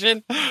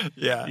reservation?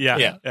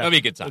 Yeah. That'd be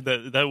a good time.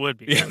 That would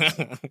be.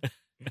 Yeah.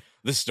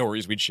 The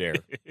stories we'd share.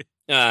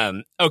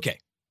 Okay.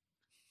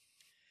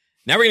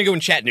 Now we're going to go in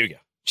Chattanooga.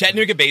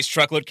 Chattanooga-based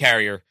truckload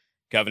carrier,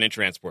 Covenant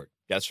Transport.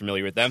 You guys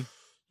familiar with them?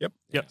 Yep.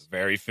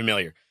 Very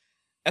familiar.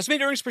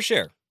 Estimated earnings per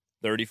share,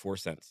 34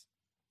 cents.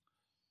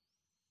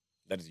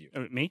 That is you.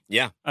 Me?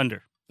 Yeah.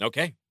 Under.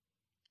 Okay.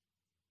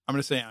 I'm going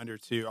to say under,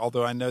 too,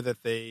 although I know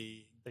that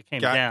they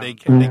came down. They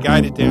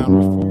guided down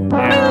before.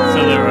 Yeah,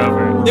 so they're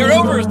over. They're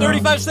over. It's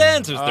 35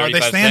 cents. It was 35 they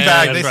stand cents.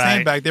 back. They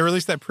stand back. They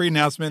released that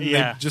pre-announcement.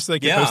 Yeah. Just so they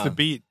could post a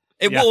beat.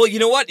 Well, you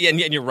know what? Yeah,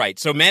 and you're right.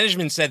 So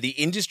management said the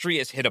industry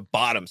has hit a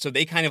bottom. So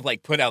they kind of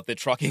like put out the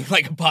trucking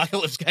like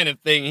apocalypse kind of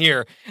thing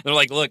here. And they're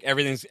like, look,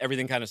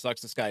 everything kind of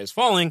sucks. The sky is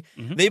falling.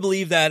 Mm-hmm. They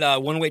believe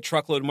that one-way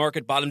truckload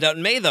market bottomed out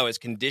in May, though, as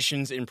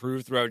conditions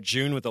improved throughout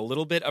June with a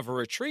little bit of a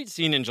retreat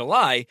seen in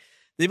July.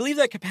 They believe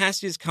that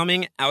capacity is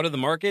coming out of the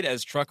market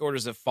as truck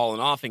orders have fallen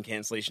off and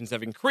cancellations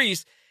have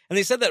increased. And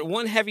they said that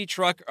one heavy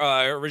truck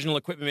original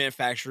equipment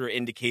manufacturer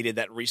indicated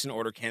that recent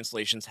order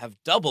cancellations have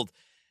doubled.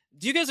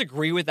 Do you guys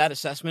agree with that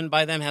assessment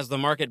by them? Has the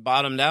market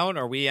bottomed out?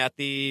 Are we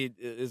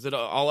is it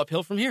all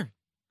uphill from here?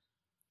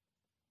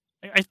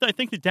 I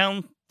think the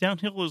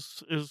downhill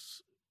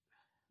is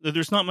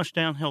there's not much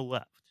downhill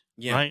left.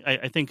 Yeah. Right?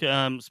 I think,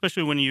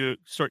 especially when you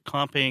start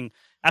comping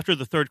after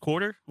the third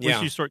quarter,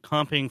 once you start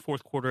comping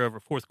fourth quarter over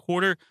fourth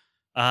quarter,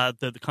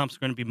 the comps are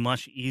going to be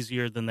much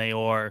easier than they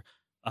are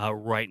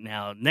right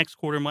now. Next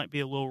quarter might be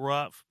a little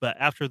rough, but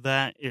after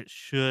that, it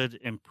should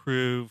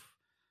improve.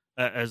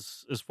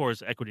 As far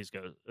as equities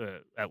go,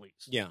 at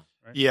least. Yeah.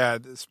 Right? Yeah,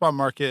 the spot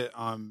market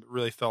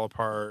really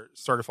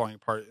started falling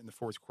apart in the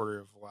fourth quarter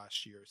of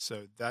last year.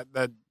 So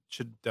that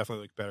should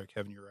definitely look better.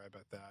 Kevin, you're right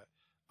about that.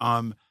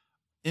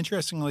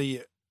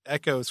 Interestingly,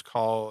 Echo's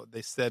call,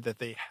 they said that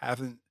they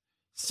haven't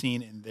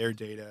seen in their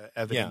data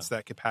evidence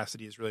that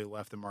capacity has really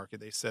left the market.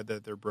 They said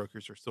that their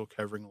brokers are still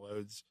covering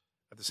loads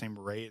at the same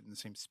rate and the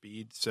same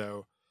speed.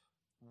 So,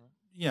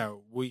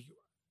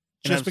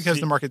 just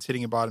because the market's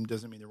hitting a bottom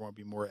doesn't mean there won't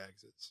be more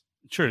exits.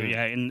 True,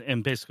 yeah,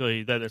 and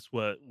basically that is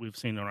what we've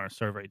seen on our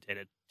survey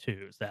data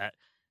too. Is that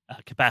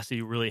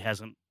capacity really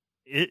hasn't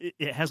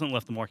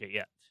left the market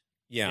yet?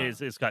 Yeah,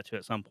 it's got to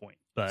at some point.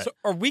 But so,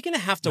 are we going to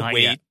have to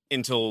wait yet.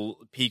 until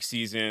peak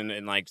season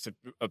and like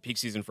a peak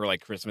season for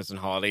like Christmas and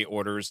holiday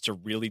orders to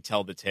really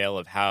tell the tale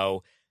of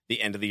how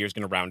the end of the year is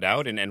going to round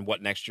out and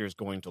what next year is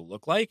going to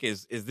look like?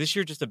 Is this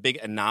year just a big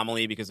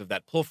anomaly because of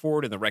that pull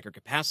forward and the record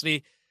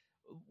capacity?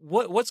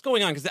 What's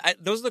going on? Because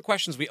those are the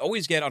questions we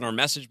always get on our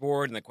message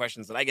board and the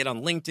questions that I get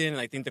on LinkedIn, and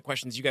I think the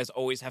questions you guys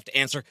always have to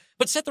answer.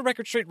 But set the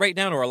record straight right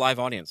now to our live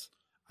audience.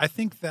 I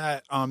think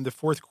that the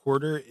fourth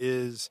quarter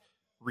is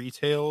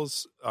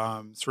retail's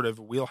sort of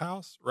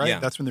wheelhouse, right? Yeah.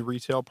 That's when the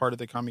retail part of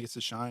the economy gets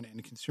to shine,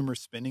 and consumer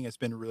spending has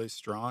been really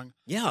strong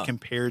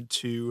compared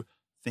to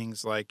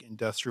things like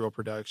industrial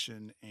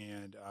production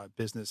and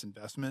business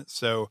investment.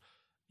 So,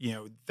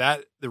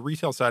 that the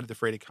retail side of the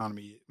freight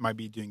economy might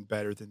be doing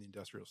better than the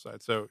industrial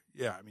side. So,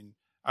 yeah, I mean,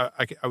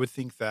 I would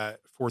think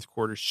that fourth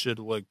quarter should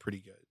look pretty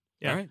good.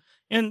 Yeah. All right.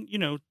 And,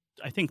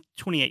 I think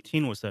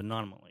 2018 was the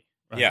anomaly.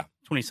 Right? Yeah.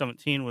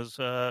 2017 was, it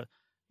was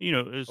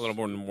a little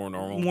more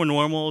normal. More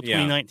normal. Yeah.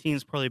 2019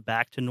 is probably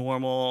back to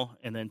normal.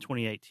 And then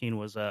 2018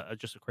 was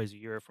just a crazy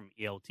year from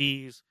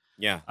ELTs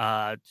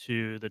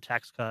to the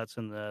tax cuts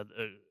and the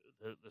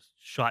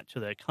shot to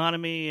the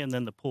economy and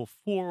then the pull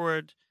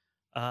forward.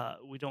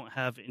 We don't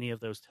have any of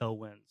those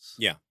tailwinds.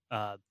 Yeah.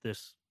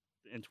 This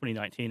in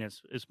 2019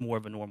 is more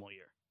of a normal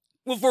year.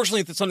 Well,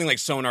 fortunately, something like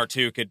Sonar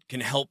too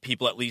can help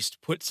people at least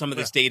put some of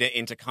this data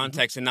into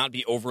context and not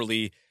be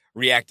overly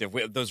reactive.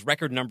 Those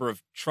record number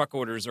of truck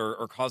orders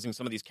are causing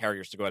some of these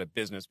carriers to go out of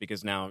business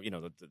because now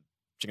the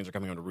chickens are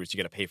coming home to roost. You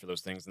got to pay for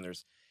those things, and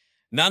there's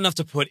not enough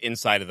to put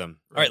inside of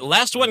them. All right,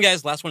 last one,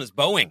 guys. Last one is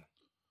Boeing.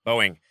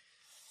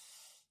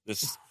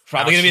 This is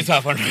probably going to be a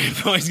tough one. Right?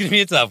 Boeing's going to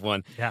be a tough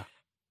one. Yeah.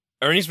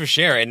 Earnings per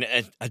share and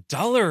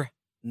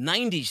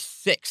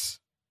 $1.96.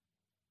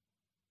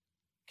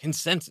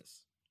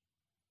 consensus.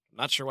 I'm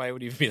not sure why it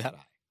would even be that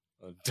high.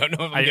 I don't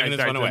know if I'm giving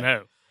this one away.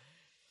 Know.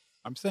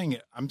 I'm saying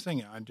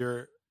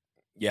under.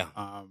 Yeah.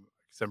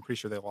 Because I'm pretty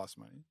sure they lost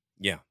money.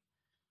 Yeah.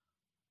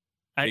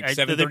 They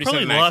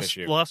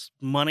probably lost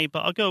money, but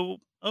I'll go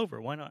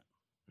over. Why not?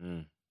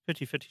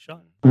 50-50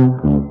 shot.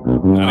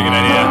 Not a good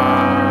idea.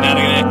 Not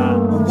a good idea.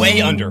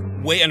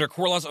 Way under.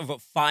 Core loss of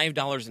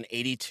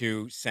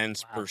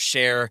 $5.82 per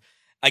share.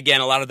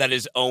 Again, a lot of that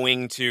is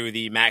owing to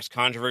the Max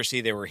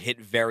controversy. They were hit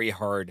very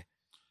hard.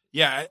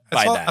 Yeah,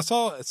 I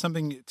saw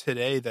something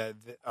today that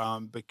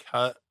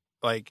because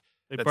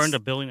they burned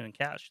 $1 billion in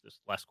cash this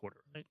last quarter,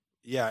 right?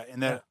 Yeah,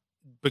 and that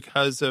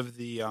because of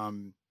the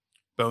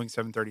Boeing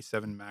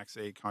 737 MAX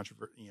 8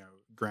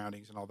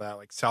 groundings and all that,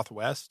 like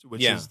Southwest,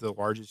 which is the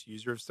largest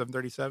user of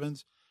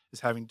 737s,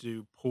 is having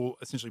to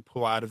essentially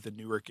pull out of the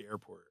Newark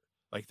airport.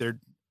 I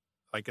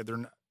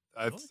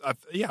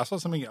saw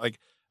something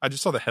I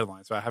just saw the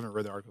headline, so I haven't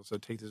read the article, so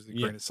take this with a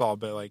grain of salt.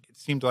 But it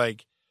seemed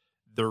like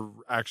they're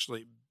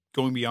actually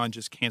going beyond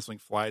just canceling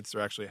flights.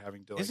 They're actually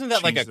having to Isn't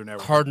that like a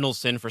network. cardinal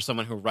sin for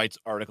someone who writes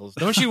articles?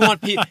 Don't you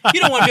want people? You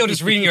don't want people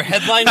just reading your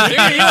headline. You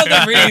want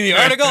them reading the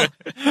article.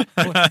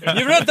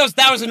 You wrote those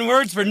 1,000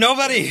 words for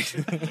nobody.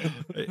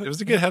 It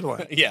was a good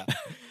headline. Yeah.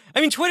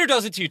 I mean, Twitter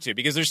does it too,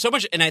 because there's so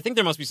much, and I think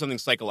there must be something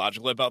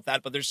psychological about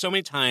that, but there's so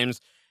many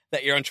times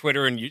that you're on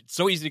Twitter and it's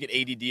so easy to get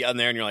ADD on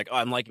there and you're like, oh,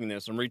 I'm liking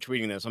this, I'm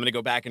retweeting this, I'm going to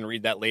go back and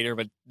read that later,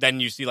 but then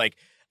you see a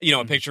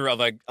picture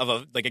of a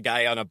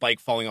guy on a bike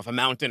falling off a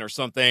mountain or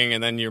something,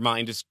 and then your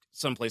mind is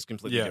someplace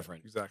completely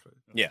different. Exactly.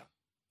 Yeah.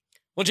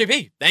 Well,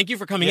 JP, thank you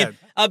for coming in.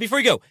 Before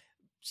you go,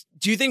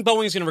 do you think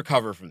Boeing's going to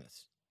recover from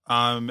this?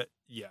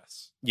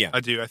 Yes. Yeah. I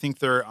do. I think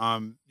they're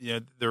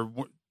they're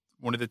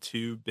one of the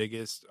two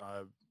biggest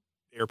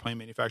airplane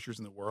manufacturers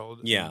in the world.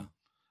 Yeah. And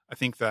I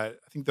think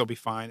they'll be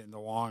fine in the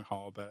long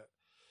haul, but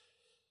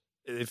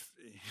it's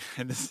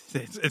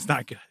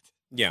not good.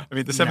 Yeah. I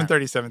mean, the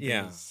 737 thing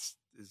is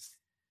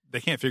they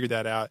can't figure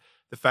that out.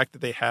 The fact that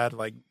they had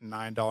 $9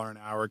 an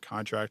hour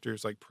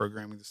contractors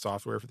programming the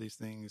software for these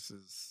things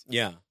is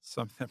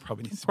something that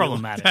probably needs to be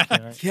problematic.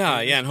 Right? Yeah,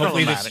 and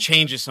hopefully this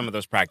changes some of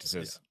those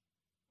practices.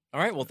 Yeah.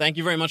 All right, well, thank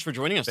you very much for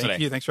joining us today.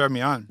 Thank you. Thanks for having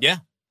me on. Yeah.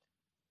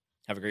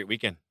 Have a great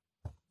weekend.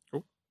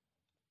 Cool.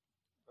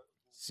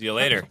 See you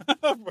later.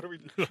 What are we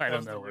doing? I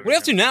don't know. What do we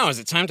have to now? Is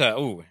it time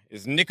to...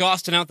 is Nick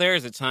Austin out there?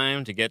 Is it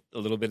time to get a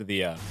little bit of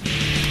the...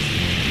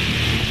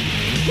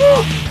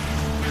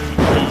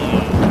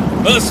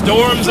 The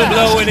storms are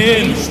blowing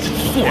in.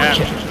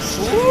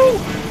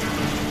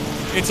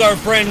 It's our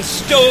friend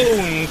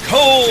Stone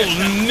Cold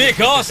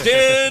Nick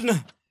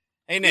Austin.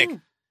 Hey, Nick.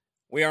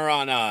 We are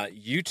on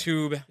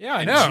YouTube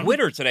and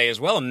Twitter today as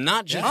well,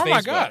 not just Facebook. Oh,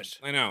 my gosh.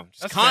 I know.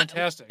 That's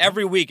fantastic.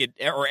 Every week,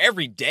 or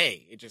every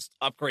day, it just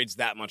upgrades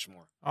that much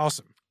more.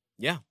 Awesome.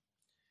 Yeah.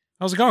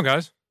 How's it going,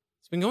 guys?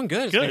 It's been going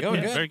good. It's been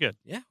going good. Very good.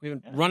 Yeah,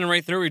 we've been running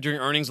right through. We're doing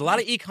earnings, a lot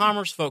of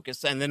e-commerce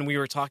focus, and then we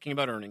were talking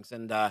about earnings.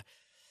 And,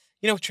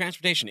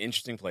 transportation,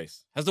 interesting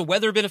place. Has the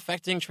weather been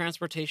affecting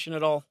transportation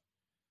at all?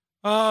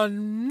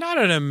 Not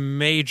in a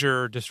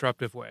major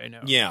disruptive way, no.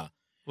 Yeah.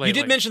 Lately. You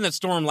did mention that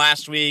storm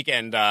last week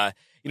and,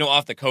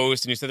 off the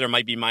coast, and you said there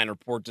might be minor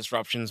port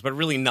disruptions, but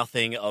really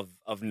nothing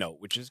of note,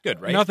 which is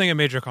good, right? Nothing of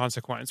major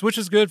consequence, which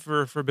is good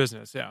for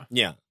business, yeah.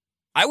 Yeah.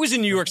 I was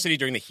in New York City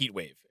during the heat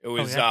wave. It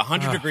was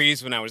 100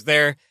 degrees when I was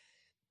there.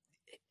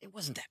 It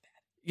wasn't that bad.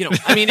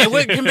 It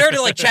was, compared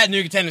to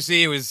Chattanooga,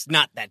 Tennessee, it was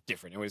not that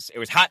different. It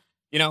was hot,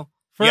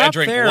 For you up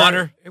drink there,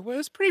 water. It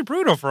was pretty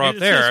brutal for up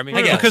there.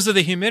 Because of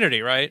the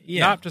humidity, right?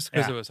 Yeah. Not just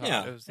because it was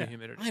hot. It was the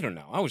humidity. I don't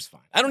know. I was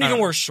fine. I don't even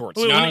wear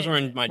shorts. I was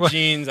wearing my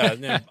jeans,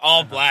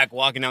 all black,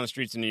 walking down the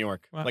streets in New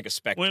York like a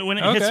spectre. When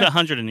it hits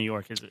 100 in New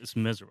York, it's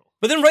miserable.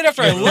 But then right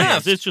after I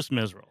left, it's just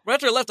miserable. Right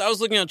after I left, I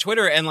was looking on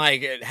Twitter, and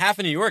half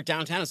of New York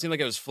downtown, it seemed like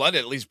it was flooded.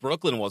 At least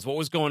Brooklyn was. What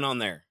was going on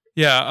there?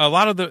 Yeah, a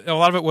lot of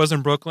it was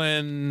in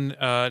Brooklyn.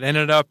 It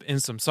ended up in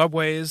some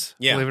subways,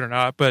 believe it or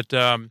not. But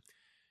the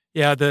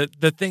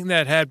thing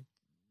that had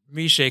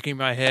me shaking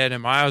my head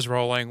and my eyes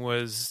rolling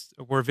were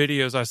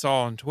videos I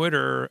saw on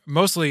Twitter,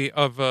 mostly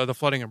of the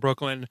flooding in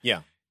Brooklyn.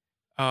 Yeah.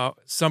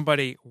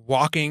 Somebody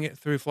walking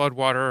through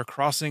floodwater,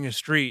 crossing a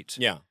street.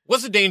 Yeah.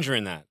 What's the danger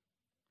in that?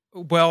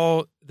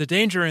 Well, the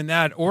danger in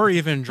that, or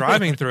even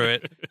driving through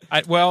it.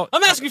 I'm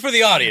asking for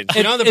the audience.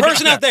 The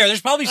person out there. There's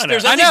probably at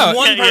least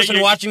one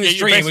person watching the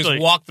stream who's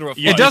walked through a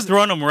flood. It does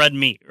throwing them red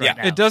meat. Right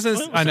now. It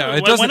doesn't. I know.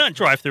 It Why doesn't. not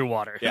drive through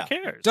water? Yeah. Who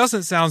cares? It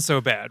doesn't sound so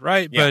bad,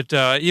 right? Yeah.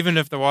 But even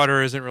if the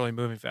water isn't really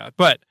moving fast,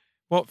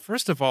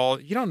 first of all,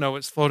 you don't know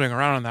what's floating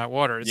around in that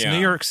water. It's New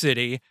York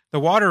City. The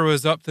water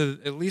was up to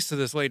at least to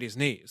this lady's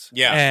knees.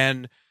 Yeah,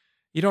 and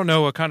you don't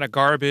know what kind of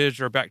garbage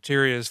or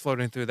bacteria is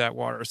floating through that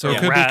water, so it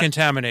could be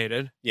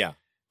contaminated. Yeah.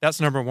 That's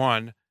number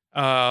one.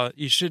 There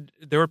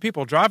were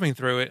people driving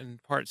through it in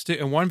parts too.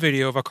 In one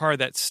video of a car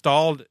that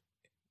stalled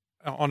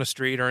on a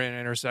street or in an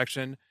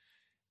intersection.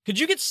 Could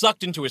you get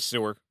sucked into a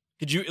sewer?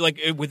 Could you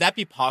would that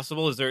be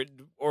possible? Is there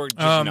or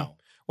just no?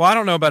 Well, I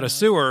don't know about a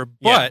sewer,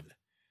 but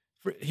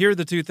here are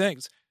the two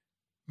things.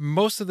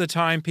 most of the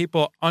time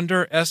people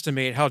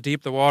underestimate how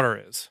deep the water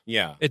is.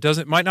 Yeah.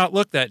 It might not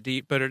look that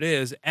deep, but it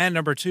is. And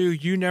number two,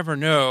 you never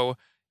know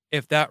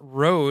if that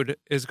road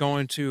is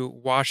going to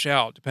wash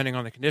out, depending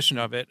on the condition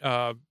of it,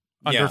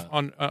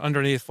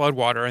 underneath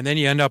floodwater. And then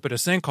you end up at a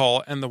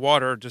sinkhole and the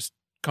water just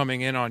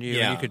coming in on you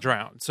and you could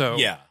drown. So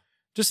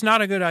just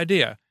not a good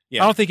idea.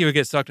 Yeah. I don't think you would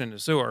get sucked into the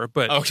sewer,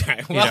 but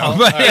okay. Well,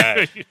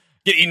 get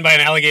eaten by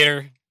an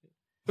alligator.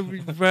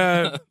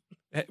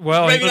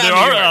 Well, there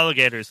are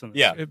alligators in this.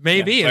 Yeah.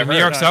 Maybe in New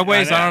York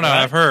subways. I don't know.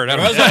 I've heard. There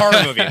was a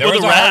horror movie. There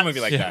was a horror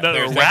movie like that.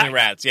 There was definitely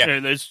rats. Yeah.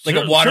 There's like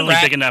a water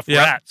rat. Big enough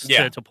rats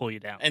to pull you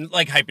down. And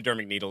like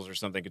hypodermic needles or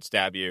something could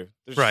stab you.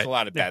 There's just a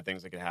lot of bad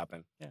things that could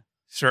happen. Yeah.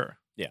 Sure.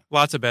 Yeah.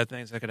 Lots of bad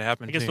things that could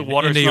happen. I guess the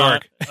water's in New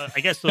York.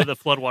 I guess the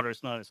flood water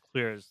is not as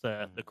clear as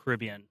the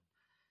Caribbean.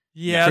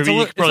 Yeah, it's a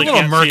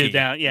little murky.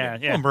 Yeah, a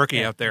little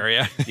murky up there.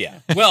 Yeah. Yeah.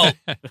 Well,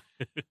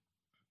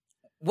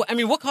 I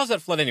mean, what caused that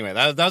flood anyway?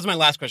 That was my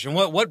last question.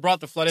 What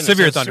brought the flood in?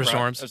 Severe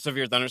thunderstorms.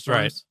 Severe thunderstorms.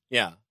 Right.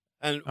 Yeah.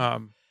 And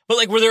but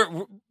like,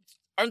 doesn't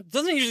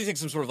it usually take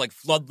some sort of like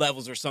flood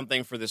levels or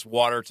something for this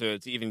water to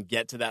even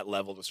get to that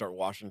level to start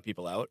washing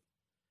people out?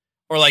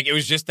 Or like it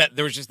was just that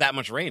there was just that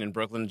much rain and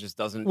Brooklyn just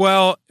doesn't.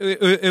 Well,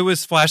 it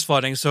was flash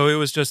flooding, so it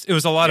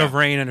was a lot of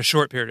rain in a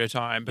short period of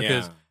time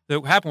because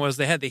what happened was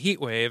they had the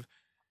heat wave,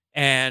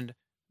 and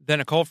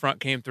then a cold front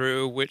came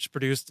through, which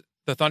produced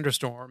the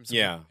thunderstorms.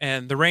 Yeah.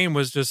 And the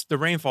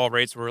rainfall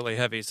rates were really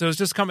heavy. So it was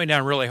just coming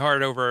down really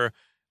hard over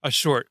a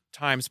short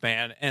time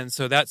span. And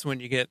so that's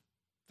when you get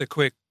the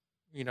quick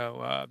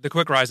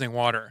rising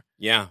water.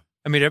 Yeah.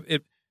 I mean,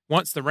 it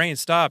once the rain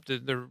stopped,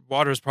 the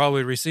water's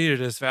probably receded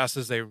as fast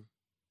as they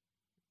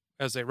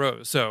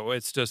rose. So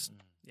it's just,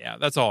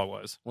 that's all it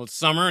was. Well, it's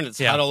summer and it's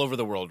hot all over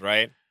the world,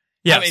 right?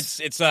 Yeah.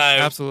 It's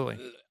absolutely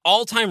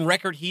all-time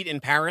record heat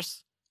in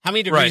Paris. How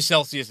many degrees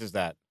Celsius is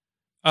that?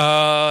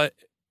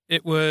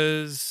 It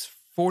was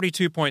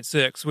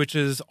 42.6, which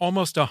is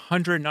almost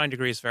 109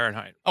 degrees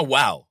Fahrenheit. Oh,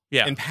 wow.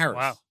 Yeah. In Paris.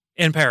 Wow.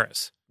 In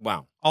Paris.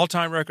 Wow.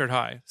 All-time record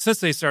high.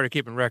 Since they started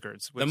keeping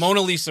records. The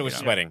Mona Lisa was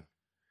sweating.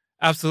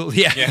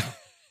 Absolutely. Yeah.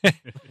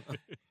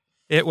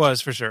 It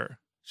was for sure.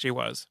 She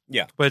was.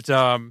 Yeah. But,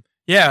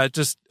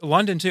 just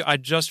London too. I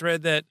just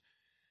read that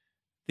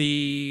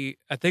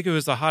I think it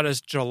was the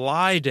hottest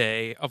July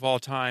day of all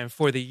time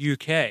for the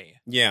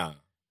UK. Yeah.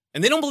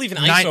 And they don't believe in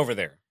ice over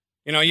there.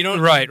 You don't.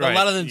 Right. A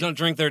lot of them don't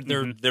drink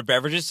their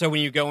beverages. So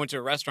when you go into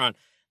a restaurant,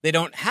 they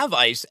don't have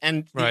ice,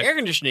 and the air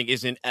conditioning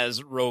isn't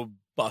as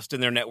robust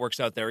in their networks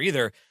out there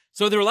either.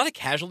 So there are a lot of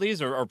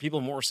casualties. Or are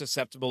people more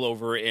susceptible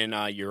over in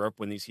Europe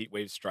when these heat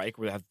waves strike?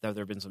 Have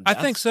there been some deaths?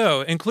 I think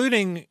so,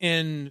 including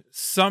in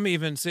some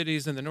even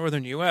cities in the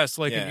northern U.S.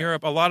 Like in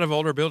Europe, a lot of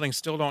older buildings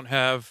still don't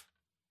have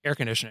air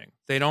conditioning.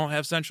 They don't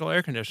have central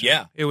air conditioning.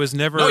 Yeah. It was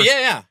never. Oh,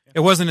 yeah. It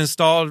wasn't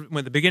installed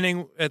when the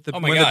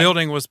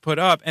building was put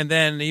up, and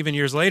then even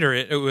years later,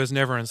 it was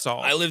never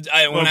installed.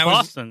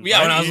 Boston.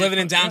 When I was living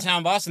in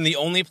downtown Boston, the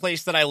only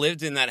place that I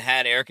lived in that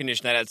had air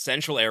conditioning, that had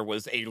central air,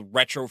 was a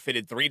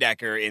retrofitted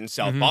 3-decker in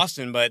South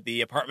Boston. But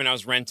the apartment I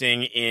was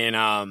renting in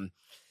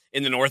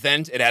the North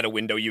End, it had a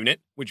window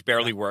unit, which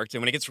barely worked.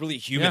 And when it gets really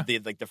humid,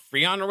 the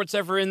Freon or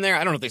whatever in there,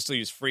 I don't know if they still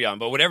use Freon,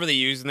 but whatever they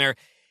use in there,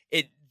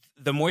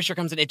 the moisture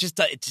comes in, it just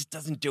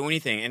doesn't do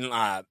anything. And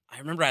I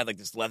remember I had like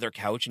this leather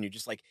couch, and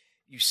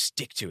you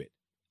stick to it,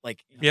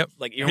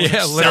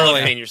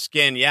 literally in your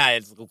skin. Yeah,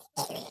 it's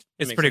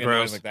pretty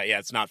gross like that. Yeah,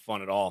 it's not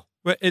fun at all.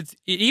 But it's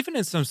even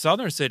in some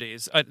southern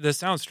cities. This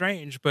sounds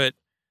strange, but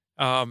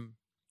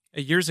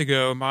years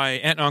ago, my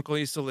aunt and uncle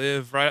used to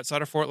live right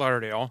outside of Fort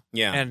Lauderdale.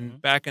 Yeah, and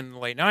back in the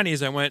late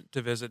 90s, I went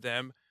to visit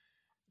them.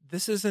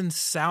 This is in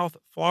South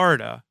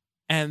Florida,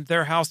 and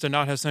their house did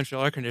not have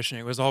central air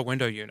conditioning. It was all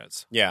window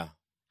units. Yeah.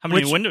 How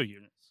many window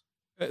units?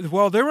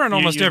 Well, they were in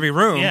almost every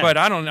room, but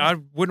I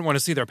wouldn't want to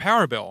see their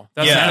power bill.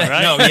 Right?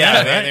 No,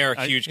 they are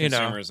huge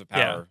consumers of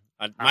power.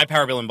 Yeah. My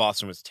power bill in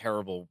Boston was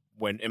terrible.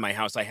 When in my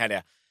house I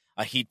had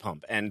a heat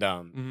pump, and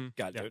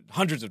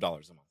hundreds of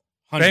dollars a month.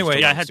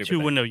 Anyway, I had 2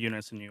 window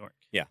units in New York.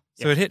 Yeah.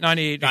 So it hit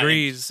 98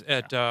 degrees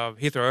at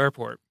Heathrow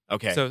Airport.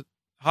 Okay. So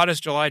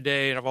hottest July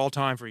day of all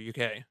time for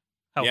UK.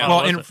 How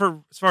hot was it?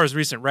 For as far as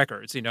recent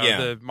records,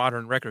 the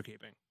modern record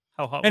keeping.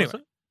 How hot was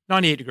it?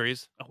 98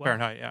 degrees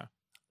Fahrenheit. Yeah.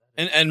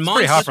 And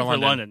pretty hot for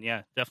London.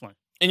 Yeah, definitely.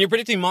 And you're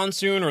predicting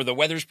monsoon, or the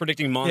weather's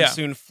predicting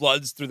monsoon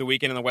floods through the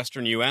weekend in the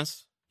western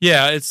U.S.?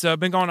 Yeah, it's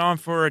been going on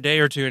for a day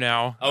or two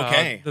now.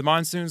 Okay. The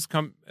monsoon's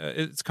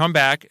it's come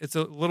back. It's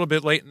a little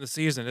bit late in the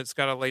season. It's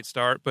got a late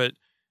start, but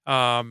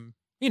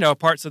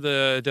parts of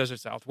the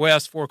desert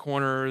Southwest, Four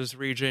Corners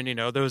region,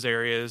 those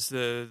areas,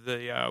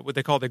 the what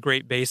they call the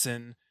Great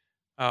Basin,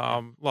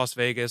 Las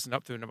Vegas and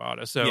up through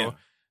Nevada. So,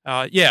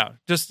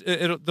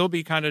 there'll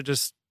be kind of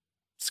just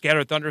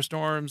scattered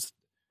thunderstorms.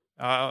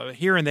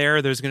 Here and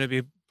there, there's going to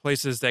be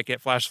places that get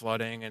flash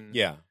flooding, and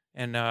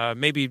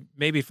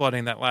maybe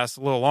flooding that lasts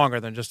a little longer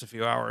than just a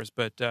few hours.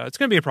 But it's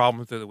going to be a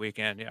problem through the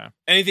weekend. Yeah.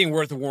 Anything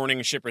worth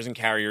warning shippers and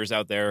carriers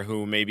out there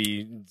who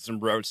maybe some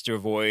routes to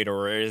avoid,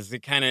 or is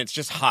it it's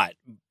just hot?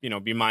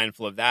 Be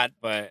mindful of that.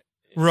 But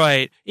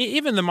Right.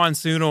 Even the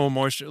monsoonal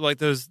moisture, like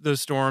those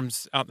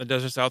storms out in the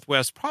desert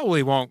Southwest,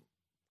 probably won't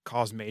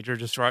cause major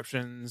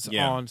disruptions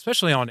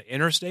especially on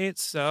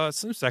interstates.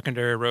 Some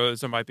secondary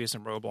roads, there might be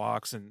some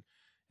roadblocks, and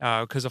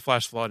because of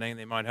flash flooding,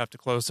 they might have to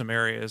close some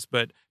areas,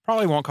 but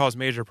probably won't cause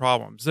major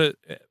problems.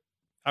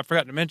 I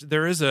forgot to mention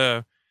there is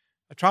a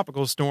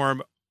tropical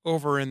storm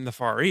over in the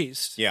Far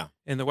East,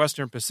 in the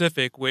Western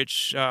Pacific,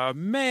 which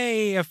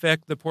may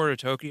affect the Port of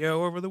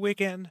Tokyo over the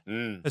weekend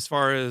as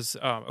far as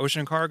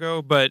ocean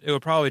cargo, but it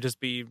would probably just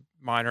be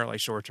minor, like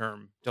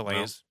short-term delays.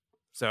 Wow.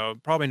 So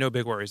probably no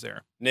big worries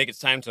there. Nick, it's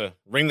time to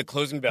ring the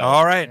closing bell.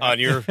 All right, on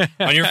your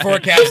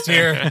forecast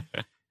here.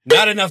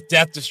 Not enough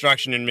death,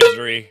 destruction, and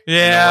misery in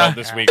the world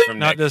this week from Nick.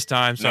 Not this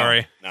time,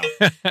 sorry. No.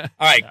 All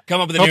right, come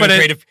up with a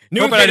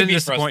new creative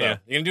beat for us, though. You going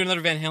to do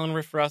another Van Halen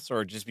riff for us,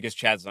 or just because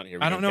Chad's not here?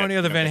 I don't know any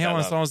other Van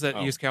Halen songs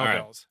that use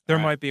cowbells. Right. There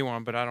might be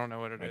one, but I don't know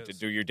what it is. To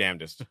do your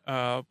damnedest.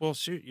 Well,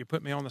 shoot, you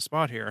put me on the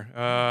spot here.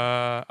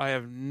 I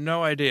have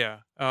no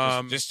idea.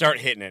 Just start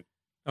hitting it.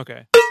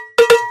 Okay.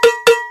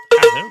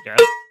 There we go.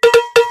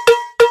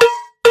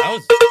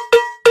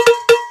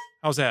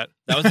 How's that?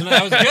 That was good.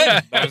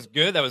 That was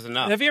good. That was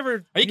enough. Have you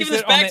ever? Are you giving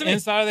this back to me?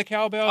 Inside of the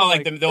cowbell? Oh,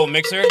 like the old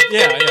mixer?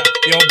 Yeah.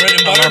 The old bread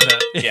and butter. I love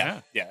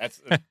that. Yeah.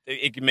 That's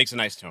it. Makes a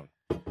nice tone.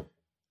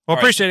 Well,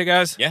 appreciate it,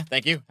 guys. Yeah,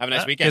 thank you. Have a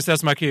nice weekend. Guess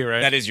that's my cue,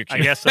 right? That is your cue.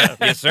 I guess so.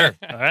 Yes, sir.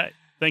 All right.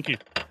 Thank you.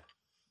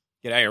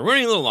 Get out of here. We're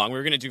running a little long. We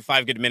were going to do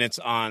 5 good minutes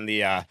on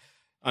the on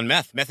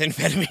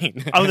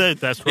methamphetamine. Oh,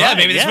 that's right. Yeah,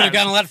 maybe this would have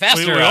gone a lot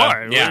faster. We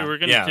are. Yeah, we're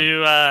going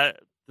to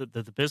do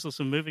the business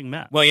of moving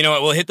meth. Well, you know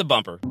what? We'll hit the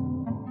bumper.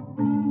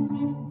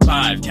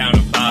 5, count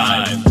of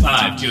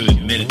 5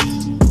 good minutes.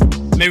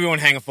 Maybe we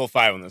won't hang a full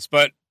 5 on this,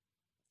 but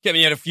Kevin,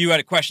 you had a few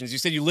questions. You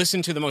said you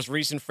listened to the most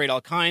recent Freight All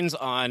Kinds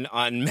on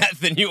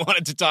meth and you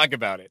wanted to talk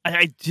about it.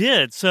 I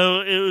did. So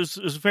it was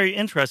very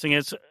interesting.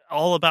 It's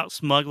all about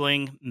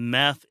smuggling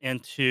meth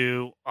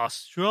into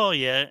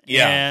Australia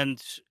and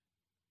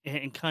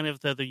kind of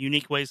the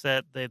unique ways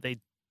that they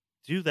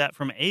do that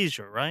from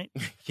Asia, right?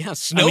 Yeah,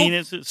 Snow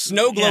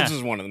Globes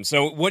is one of them.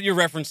 So what you're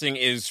referencing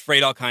is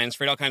Freight All Kinds.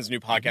 Freight All Kinds is a new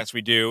podcast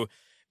we do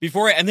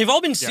before, and they've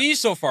all been seas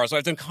so far. So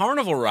I've done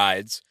carnival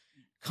rides,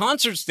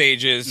 concert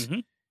stages,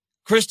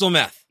 crystal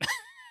meth.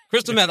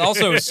 Crystal meth.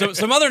 Also,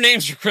 some other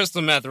names for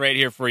crystal meth right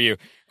here for you.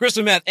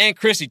 Crystal meth, Aunt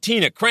Chrissy,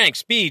 Tina, Crank,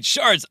 Speed,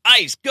 Shards,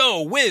 Ice,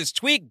 Go, Whiz,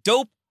 Tweak,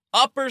 Dope,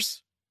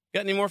 Uppers.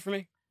 Got any more for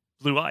me?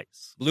 Blue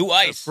Ice. Blue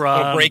Ice.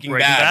 From Breaking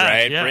Bad,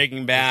 right? Yeah,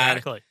 Breaking Bad.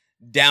 Exactly.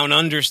 Down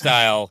Under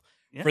style.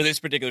 For this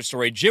particular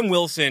story, Jim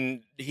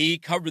Wilson, he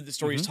covered the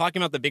story. He's talking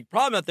about the big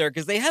problem out there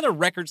because they had a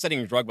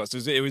record-setting drug bust.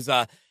 It was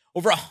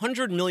over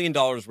 $100 million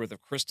worth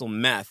of crystal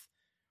meth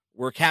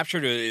were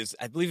captured.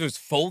 I believe it was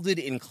folded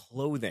in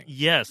clothing.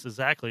 Yes,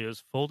 exactly. It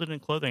was folded in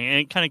clothing, and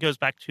it kind of goes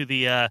back to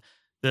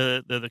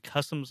the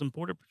Customs and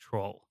Border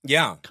Patrol.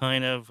 Yeah,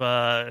 kind of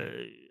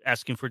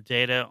asking for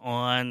data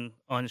on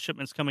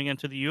shipments coming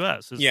into the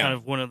U.S. is kind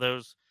of one of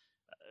those,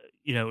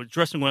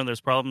 addressing one of those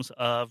problems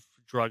of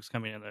drugs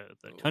coming in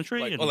the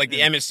country. Like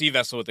the MSC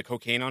vessel with the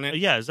cocaine on it?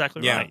 Yeah,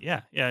 exactly right.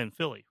 Yeah, in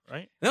Philly,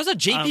 right? And that was a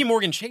JP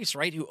Morgan Chase,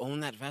 right, who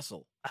owned that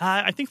vessel?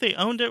 I think they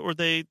owned it, or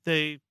they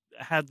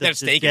had the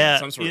stake in it,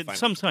 some sort of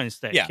some kind of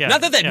stake. Yeah. Not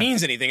that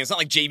means anything. It's not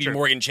like JP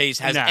Morgan Chase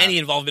has any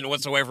involvement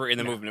whatsoever in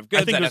the movement of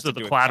goods. I think it was the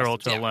collateral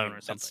to a loan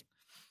or something.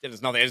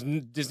 It's nothing.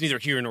 It's neither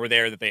here nor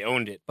there that they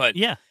owned it, but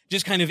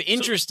just kind of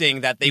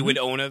interesting that they would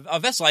own a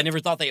vessel. I never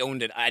thought they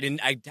owned it.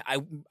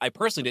 I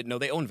personally didn't know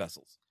they owned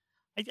vessels.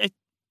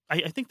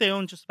 I think they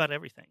own just about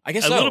everything. I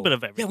guess a little bit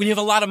of everything. Yeah, when you have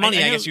a lot of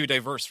money, I guess you're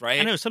diverse, right?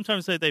 I know.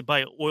 Sometimes they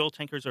buy oil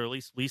tankers or at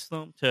least lease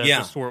them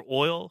to store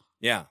oil.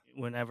 Yeah.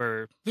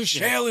 Whenever the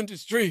shale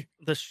industry.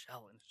 The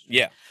shale industry.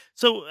 Yeah.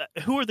 So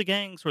who are the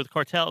gangs or the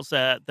cartels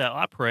that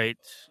operate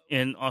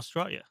in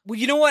Australia? Well,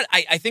 you know what?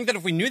 I think that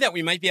if we knew that,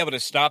 we might be able to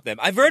stop them.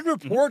 I've read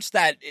reports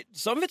that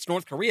some of it's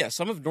North Korea.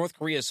 Some of North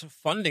Korea's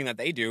funding that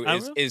they do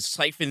is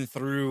siphoned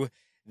through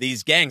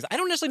these gangs. I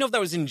don't necessarily know if that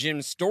was in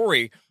Jim's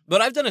story,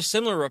 but I've done a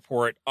similar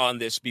report on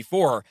this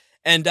before.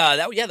 And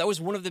that was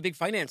one of the big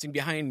financing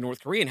behind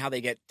North Korea and how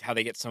they get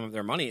some of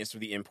their money is through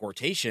the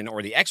importation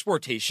or the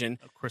exportation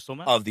crystal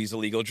meth of these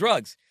illegal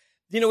drugs.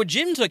 What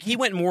Jim took, he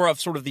went more of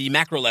sort of the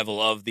macro level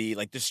of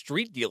the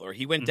street dealer.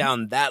 He went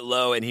down that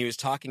low, and he was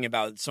talking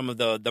about some of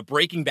the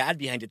Breaking Bad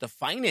behind it, the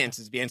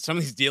finances behind some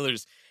of these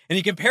dealers. And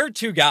he compared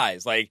two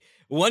guys. Like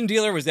one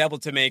dealer was able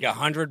to make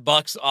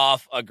 $100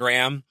 off a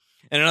gram,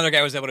 and another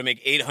guy was able to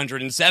make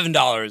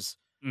 $807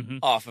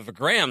 off of a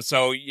gram.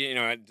 So,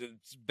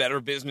 it's better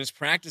business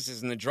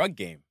practices in the drug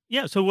game.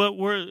 Yeah. So what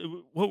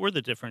were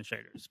the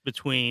differentiators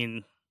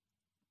between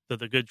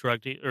the good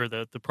drug dealer or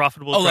the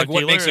profitable drug dealer? Oh, like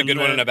what makes a good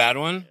one and a bad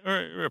one?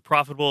 Or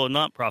profitable and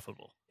not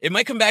profitable? It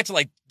might come back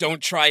to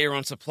don't try your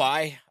own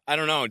supply. I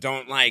don't know.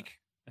 Don't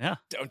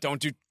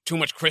do too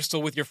much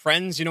crystal with your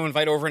friends,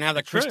 invite over and have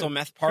the crystal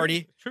meth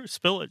party. True.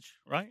 Spillage,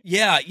 right?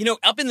 Yeah.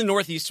 Up in the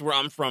Northeast where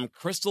I'm from,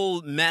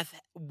 crystal meth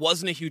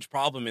wasn't a huge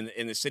problem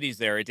in the cities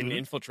there. It didn't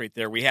infiltrate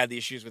there. We had the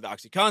issues with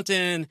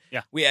OxyContin.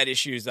 Yeah. We had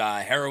issues,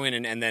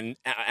 heroin, and then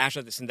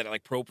after the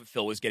synthetic,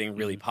 propofol was getting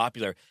really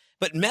popular.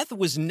 But meth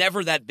was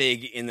never that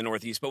big in the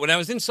Northeast. But when I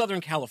was in Southern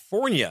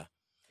California,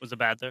 was it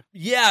bad there?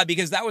 Yeah,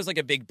 because that was like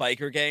a big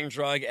biker gang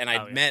drug, and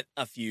I'd met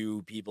a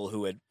few people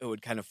who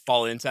would kind of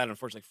fall into that.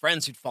 Unfortunately,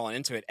 friends who'd fallen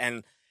into it,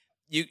 and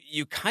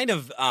you kind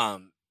of, I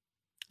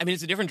mean,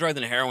 it's a different drug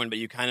than heroin, but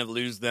you kind of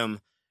lose them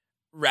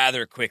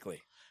rather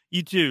quickly.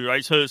 You do,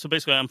 right? So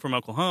basically, I'm from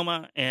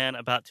Oklahoma, and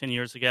about 10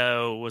 years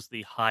ago was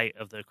the height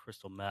of the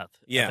crystal meth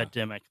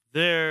epidemic.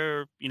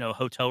 There,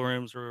 hotel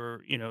rooms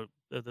were,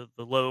 the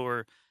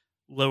lower.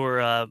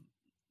 The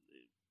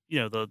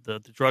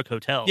drug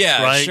hotels,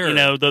 right? Sure.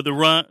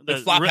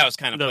 The flop house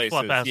kind of places.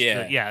 Flop house,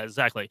 yeah,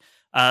 exactly.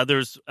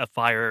 There's a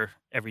fire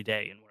every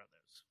day in one of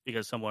those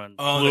because someone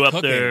blew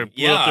up their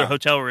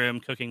hotel room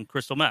cooking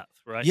crystal meth,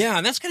 right? Yeah,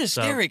 and that's kind of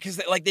scary because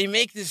they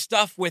make this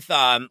stuff with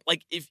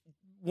if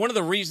one of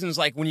the reasons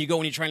when you go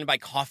and you're trying to buy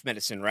cough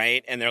medicine,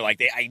 right, and they're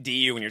they ID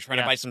you and you're trying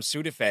to buy some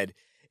Sudafed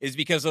is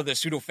because of the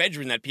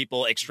pseudoephedrine that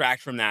people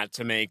extract from that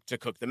to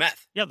cook the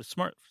meth. Yeah, the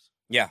Smurfs.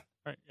 Yeah.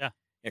 Right. Yeah.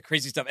 Yeah,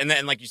 crazy stuff. And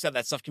then, like you said,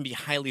 that stuff can be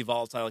highly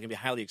volatile. It can be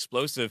highly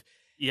explosive.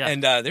 Yeah.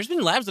 And there's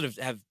been labs that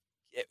have,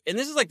 and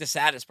this is the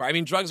saddest part. I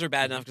mean, drugs are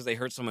bad enough because they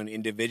hurt someone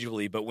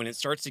individually, but when it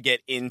starts to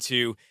get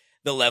into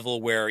the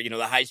level where,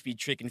 the high-speed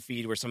trick and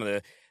feed, where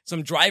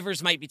some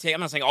drivers might be taking, I'm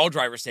not saying all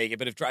drivers take it,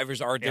 but if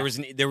drivers are, there was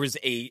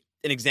an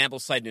example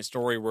cited in a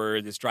story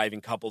where this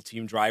driving couple,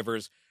 team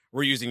drivers,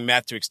 were using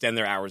meth to extend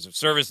their hours of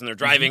service, and they're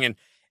driving,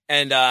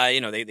 and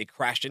they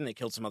crashed in, and they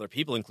killed some other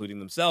people, including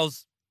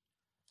themselves.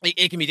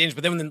 It can be dangerous,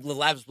 but then when the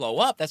labs blow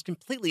up, that's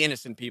completely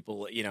innocent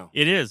people,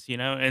 It is,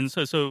 and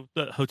so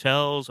the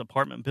hotels,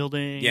 apartment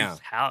buildings,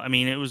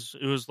 it was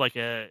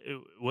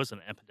it was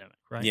an epidemic,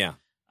 right? Yeah.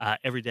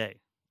 Every day,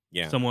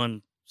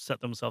 someone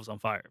set themselves on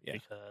fire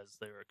because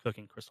they were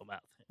cooking crystal meth.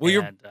 Well,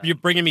 you're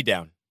bringing me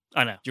down.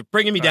 I know. You're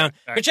bringing me down.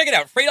 Right. But check it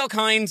out. Freight All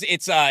Kinds.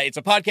 It's a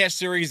podcast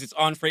series. It's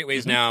on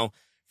FreightWaves now.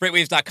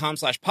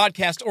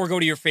 FreightWaves.com/podcast, or go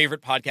to your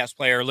favorite podcast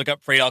player. Look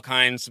up Freight All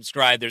Kinds.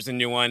 Subscribe. There's a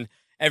new one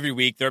every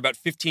week. They're about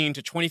 15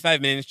 to 25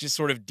 minutes, just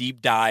sort of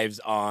deep dives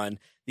on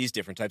these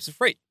different types of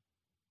freight,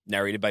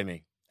 narrated by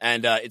me.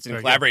 And it's in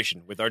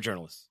collaboration with our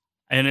journalists.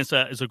 And it's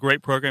a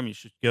great program. You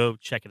should go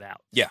check it out.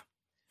 Yeah.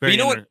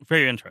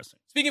 Very interesting.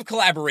 Speaking of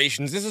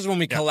collaborations, this is when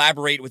we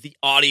collaborate with the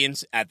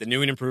audience at the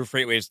new and improved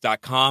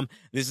FreightWaves.com.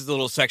 This is a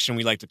little section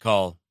we like to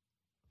call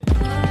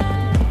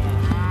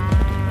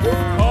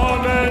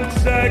Comment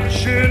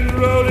Section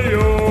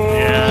Rodeo.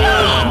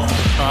 Yeah,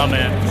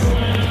 comments.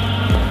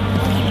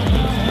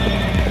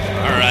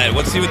 All right,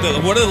 let's see what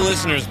are the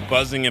listeners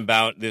buzzing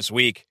about this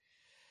week.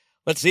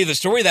 Let's see. The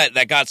story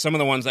that got some of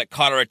the ones that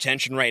caught our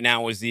attention right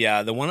now was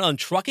the one on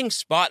trucking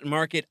spot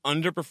market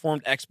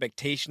underperformed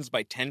expectations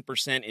by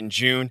 10% in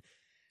June.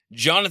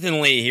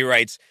 Jonathan Lee, he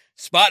writes,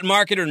 "Spot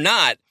market or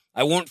not,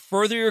 I won't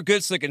further your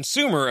goods to the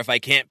consumer if I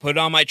can't put it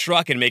on my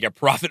truck and make a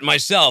profit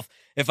myself,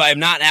 if I am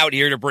not out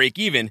here to break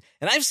even.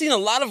 And I've seen a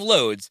lot of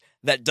loads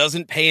that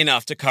doesn't pay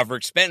enough to cover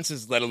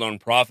expenses, let alone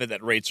profit,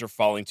 that rates are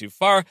falling too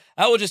far.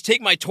 I will just take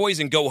my toys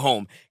and go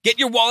home. Get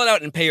your wallet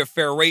out and pay a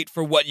fair rate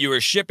for what you are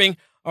shipping,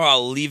 or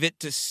I'll leave it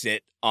to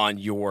sit on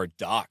your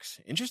docks."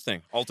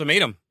 Interesting.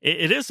 Ultimatum.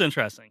 It is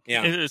interesting.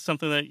 Yeah. It is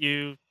something that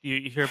you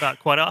hear about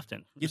quite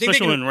often, You think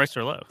especially when rates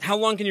are low. How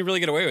long can you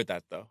really get away with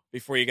that, though,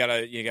 before you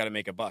gotta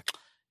make a buck?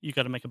 You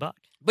got to make a buck.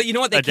 But you know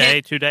what? A day,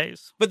 2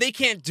 days. But they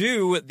can't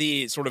do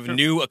the sort of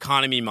new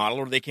economy model,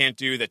 or they can't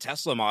do the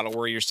Tesla model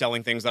where you're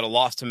selling things at a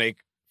loss to make,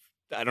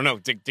 I don't know,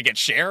 to get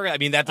share. I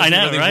mean, that doesn't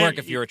really work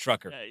if you're a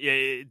trucker.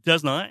 It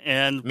does not.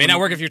 And may not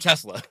work if you're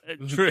Tesla.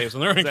 True. Based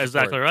on their earnings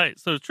exactly report. right.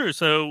 So true.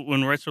 So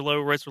when rates are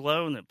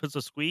low, and it puts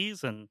a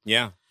squeeze, and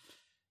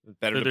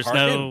better so to park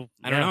in.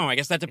 I don't yeah. know. I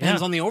guess that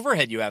depends on the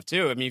overhead you have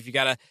too. I mean, if you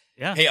gotta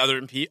pay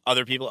other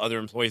people, other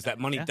employees, that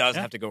money does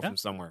have to go from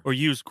somewhere. Or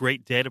use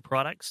great data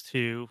products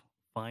to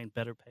find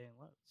better paying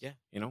loads. Yeah,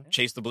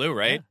 chase the blue,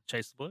 right? Yeah,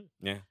 chase the blue.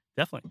 Yeah,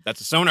 definitely.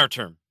 That's a sonar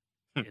term.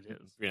 It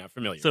is. If you're not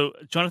familiar. So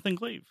Jonathan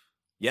Gleave.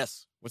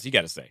 Yes. What's he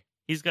got to say?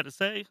 He's got to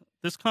say,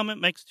 this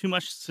comment makes too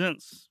much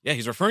sense. Yeah,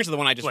 he's referring to the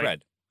one I just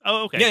read.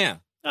 Oh, okay. Yeah.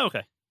 Oh,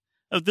 okay.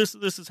 Oh, this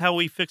is how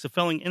we fix a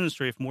failing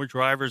industry. If more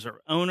drivers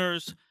or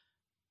owners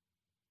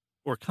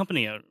or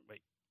company owners,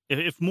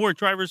 if more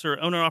drivers or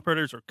owner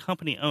operators or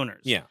company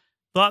owners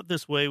thought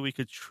this way, we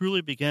could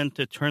truly begin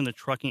to turn the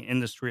trucking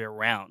industry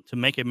around. To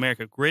make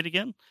America great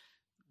again,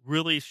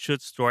 really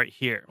should start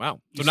here.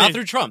 Wow. So not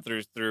through Trump,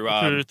 through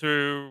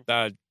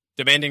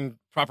demanding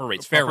proper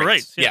rates, fair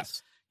rates.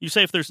 Yes. You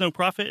say if there's no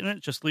profit in it,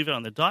 just leave it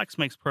on the docks.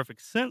 Makes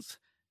perfect sense.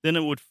 Then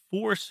it would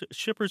force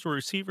shippers or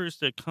receivers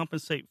to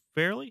compensate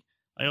fairly.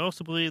 I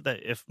also believe that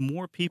if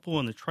more people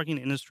in the trucking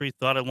industry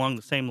thought along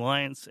the same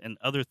lines and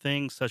other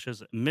things such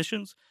as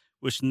emissions,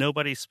 which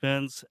nobody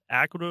spends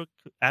adequate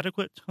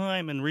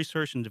time and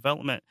research and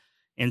development,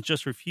 and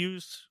just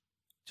refuse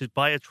to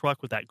buy a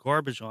truck with that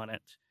garbage on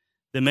it,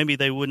 then maybe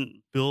they wouldn't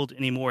build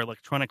any more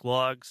electronic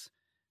logs.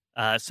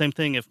 Same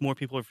thing if more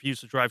people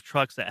refuse to drive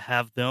trucks that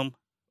have them.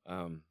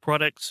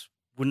 Products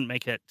wouldn't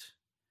make it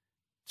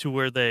to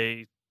where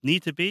they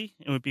need to be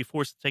and would be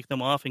forced to take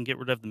them off and get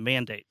rid of the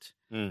mandate.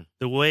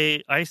 The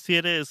way I see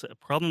it is a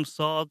problem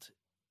solved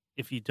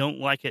if you don't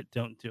like it,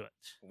 don't do it.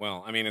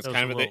 Well, I mean, it's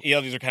kind of the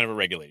ELDs are kind of a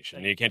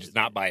regulation. You can't just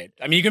not buy it.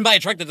 I mean, you can buy a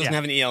truck that doesn't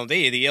have an ELD.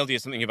 The ELD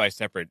is something you buy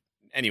separate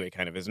anyway,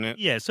 kind of, isn't it?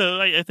 Yeah.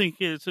 So I think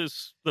it's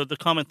just the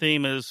common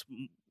theme is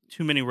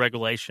too many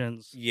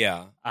regulations.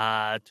 Yeah.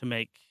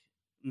 To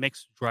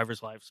makes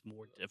drivers' lives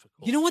more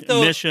difficult. You know what,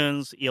 though?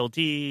 Emissions,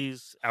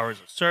 ELDs,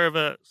 hours of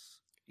service.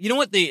 You know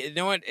what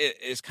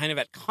is kind of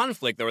at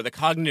conflict, though, or the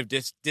cognitive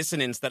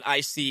dissonance that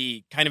I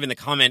see kind of in the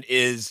comment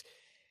is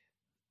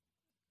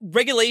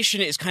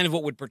regulation is kind of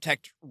what would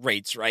protect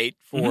rates, right,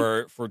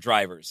 for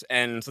drivers.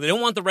 And so they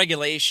don't want the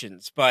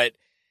regulations, but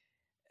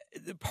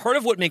part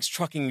of what makes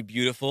trucking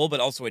beautiful,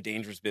 but also a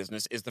dangerous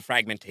business, is the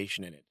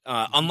fragmentation in it.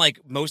 Unlike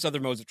most other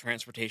modes of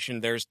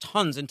transportation, there's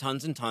tons and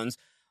tons and tons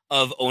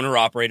of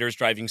owner-operators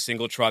driving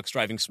single trucks,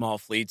 driving small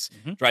fleets,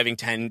 driving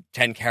 10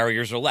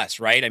 carriers or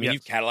less, right? I mean,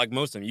 you've cataloged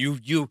most of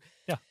them.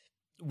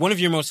 One of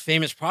your most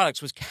famous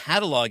products was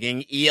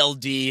cataloging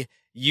ELD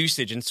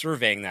usage and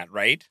surveying that,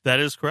 right?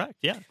 That is correct,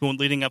 yeah.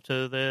 Leading up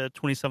to the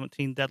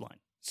 2017 deadline.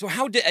 So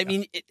how do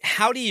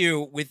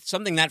you, with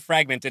something that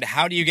fragmented,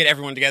 how do you get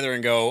everyone together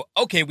and go,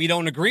 okay, we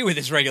don't agree with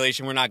this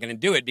regulation, we're not going to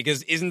do it?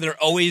 Because isn't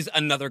there always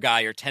another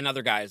guy or 10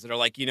 other guys that are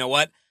like, you know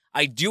what?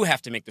 I do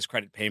have to make this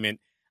credit payment.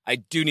 I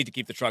do need to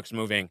keep the trucks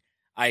moving.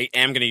 I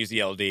am going to use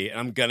the ELD, and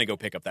I'm going to go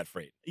pick up that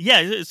freight.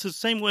 Yeah, it's the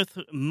same with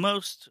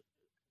most,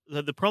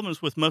 the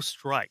problems with most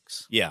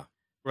strikes. Yeah.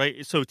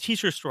 Right? So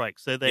teacher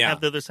strikes, they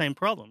have the same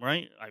problem,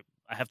 right?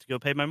 I have to go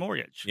pay my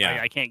mortgage. Yeah.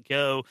 I can't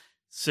go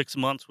 6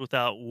 months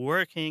without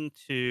working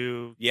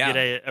to get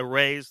a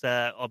raise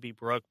that I'll be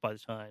broke by the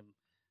time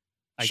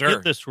I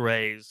get this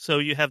raise. So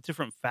you have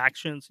different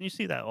factions, and you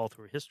see that all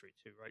through history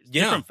too, right?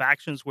 Yeah. Different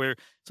factions where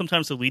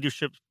sometimes the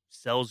leadership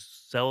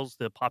sells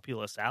the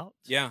populace out.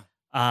 Yeah.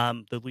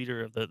 The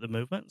leader of the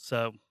movement.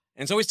 So,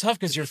 and it's always tough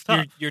because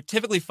you're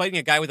typically fighting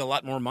a guy with a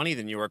lot more money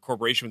than you, or a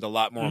corporation with a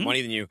lot more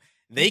money than you.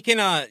 They can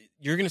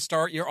you're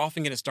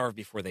often going to starve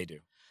before they do.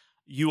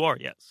 You are,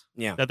 yes.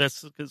 Yeah.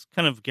 That's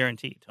kind of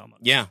guaranteed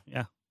almost. Yeah.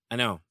 Yeah. I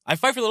know. I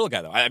fight for the little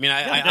guy though. I mean,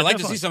 I like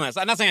to see some of that.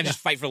 I'm not saying I just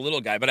fight for the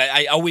little guy, but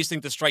I always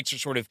think the strikes are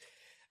sort of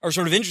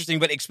interesting,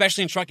 but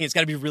especially in trucking, it's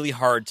got to be really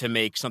hard to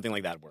make something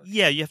like that work.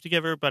 Yeah, you have to get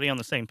everybody on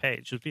the same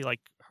page. It'd be like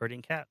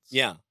herding cats.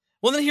 Yeah.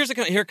 Well, then here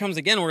it comes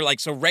again. We're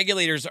like, so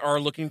regulators are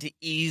looking to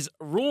ease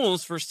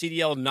rules for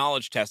CDL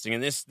knowledge testing,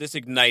 and this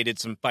ignited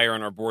some fire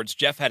on our boards.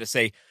 Jeff had to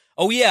say,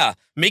 "Oh yeah,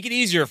 make it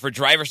easier for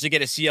drivers to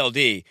get a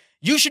CLD.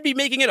 You should be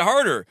making it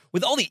harder.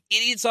 With all the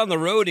idiots on the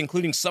road,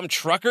 including some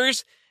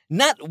truckers,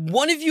 not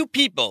one of you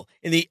people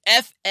in the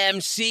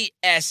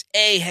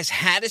FMCSA has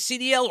had a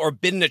CDL or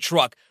been in a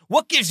truck.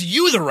 What gives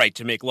you the right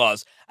to make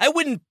laws? I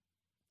wouldn't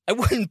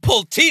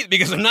pull teeth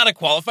because I'm not a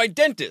qualified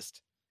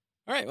dentist."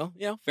 All right, well,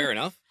 fair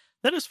enough.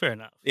 That is fair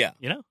enough. Yeah.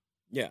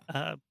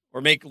 Yeah. Or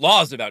make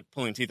laws about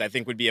pulling teeth, I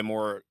think would be a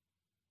more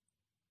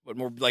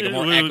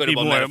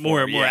equitable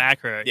metaphor. More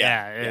accurate.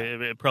 Yeah.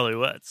 It probably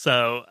would.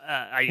 So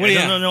I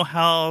don't know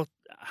how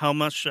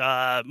much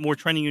more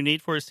training you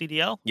need for a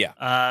CDL. Yeah.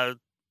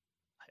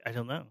 I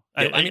don't know.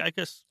 I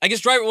guess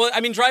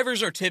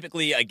drivers are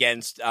typically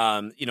against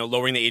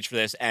lowering the age for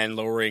this and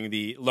lowering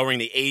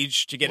the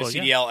age to get a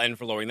CDL and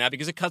for lowering that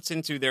because it cuts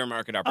into their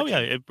market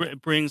opportunity. Oh yeah,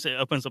 it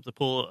opens up the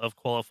pool of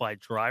qualified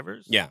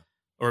drivers. Yeah.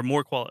 Or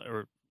more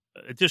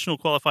additional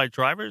qualified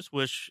drivers,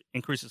 which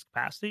increases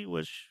capacity,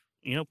 which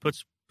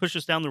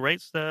pushes down the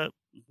rates that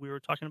we were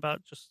talking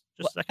about just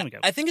a second ago.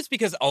 I think it's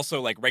because also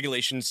like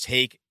regulations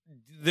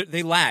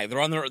they lag.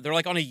 They're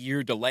like on a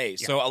year delay.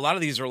 Yeah. So a lot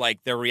of these are like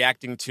they're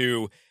reacting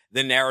to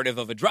the narrative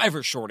of a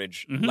driver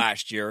shortage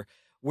last year,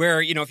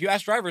 where if you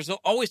ask drivers,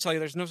 they'll always tell you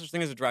there's no such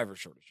thing as a driver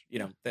shortage.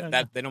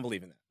 That they don't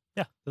believe in that.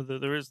 Yeah,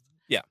 there is.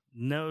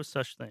 No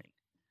such thing.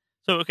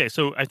 So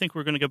I think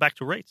we're going to go back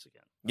to rates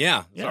again.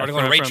 Yeah,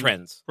 article on rate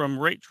trends. From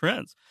rate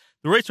trends.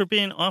 The rates are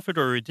being offered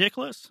are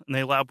ridiculous, and they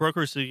allow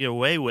brokers to get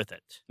away with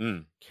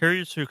it.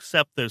 Carriers who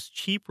accept those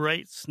cheap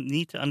rates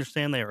need to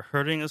understand they are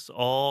hurting us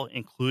all,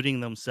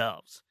 including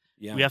themselves.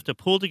 Yeah. We have to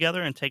pull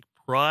together and take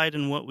pride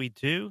in what we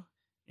do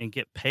and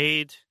get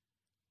paid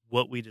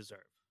what we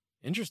deserve.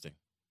 Interesting.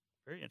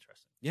 Very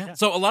interesting. Yeah.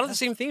 So a lot of the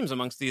same themes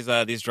amongst these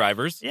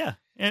drivers. Yeah,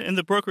 and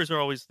the brokers are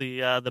always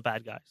the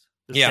bad guys,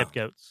 the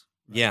scapegoats.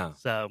 Right? Yeah.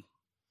 So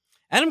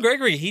Adam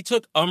Gregory, he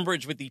took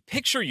umbrage with the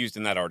picture used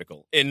in that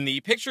article. And the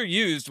picture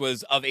used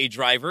was of a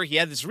driver. He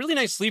had this really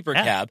nice sleeper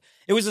cab.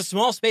 It was a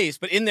small space,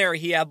 but in there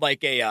he had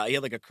like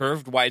a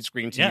curved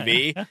widescreen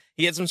TV. Yeah.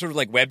 He had some sort of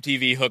like web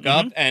TV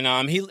hookup,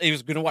 and he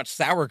was going to watch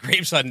Sour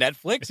Grapes on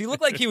Netflix. He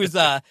looked like he was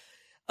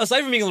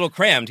aside from being a little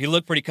crammed, he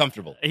looked pretty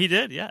comfortable. He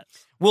did, yes.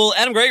 Well,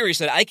 Adam Gregory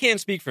said, "I can't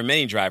speak for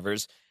many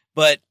drivers,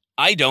 but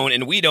I don't,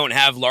 and we don't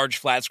have large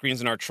flat screens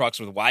in our trucks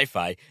with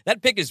Wi-Fi.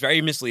 That pic is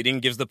very misleading,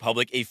 gives the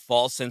public a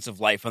false sense of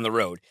life on the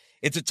road.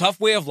 It's a tough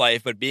way of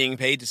life, but being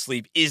paid to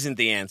sleep isn't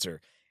the answer.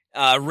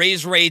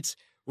 Raise rates,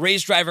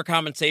 raise driver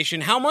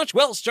compensation. How much?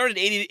 Well, start at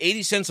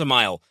 80 cents a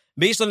mile.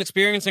 Based on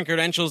experience and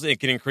credentials, it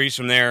can increase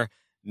from there.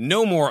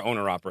 No more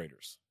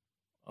owner-operators."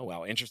 Oh,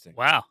 wow. Interesting.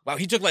 Wow.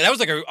 He took that was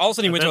like all of a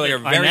sudden he went to like a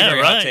very,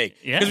 very hot take.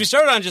 Yeah. Because we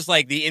started on just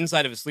like the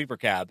inside of a sleeper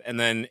cab, and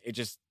then it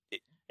just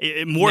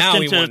it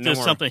morphed into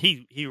something.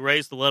 He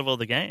raised the level of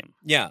the game.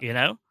 Yeah. You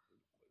know?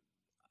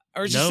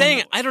 Or is he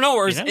saying, I don't know,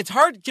 or it's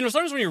hard,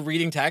 sometimes when you're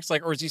reading text,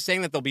 or is he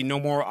saying that there'll be no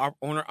more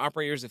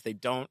owner-operators if they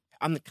don't?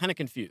 I'm kind of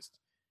confused.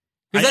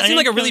 Because that seemed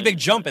like a really big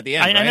jump at the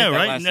end, I know,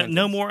 right?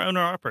 No more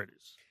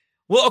owner-opeperators.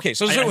 Well, okay,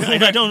 so...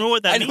 I don't know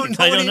what that means.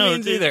 I don't know what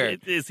he means either.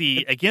 Is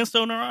he against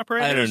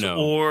owner-operators? I don't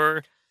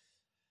know.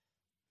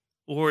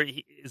 Or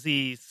is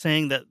he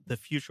saying that the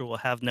future will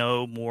have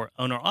no more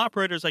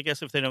owner-operators, I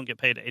guess, if they don't get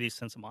paid 80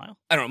 cents a mile?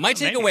 I don't know. My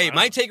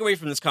takeaway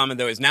from this comment,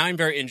 though, is now I'm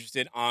very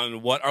interested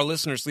on what our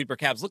listeners' sleeper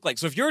cabs look like.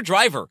 So if you're a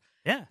driver,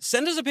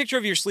 send us a picture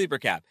of your sleeper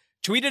cab.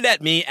 Tweet it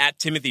at me at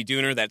Timothy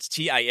Dooner, that's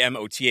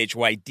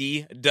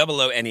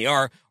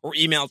TimothyDooner, or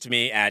email to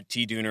me at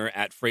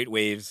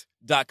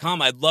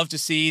tdooner@freightwaves.com. I'd love to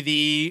see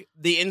the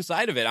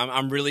inside of it.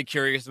 I'm really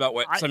curious about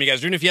what some of you guys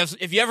are doing. If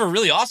you have a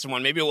really awesome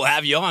one, maybe we'll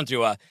have you on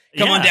to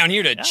come on down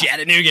here to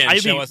Chattanooga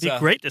and show us. It'd be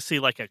great to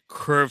see like a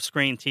curved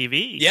screen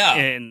TV. Yeah.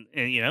 And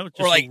just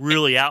or like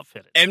really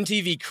outfitted.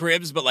 MTV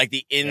Cribs, but like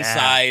the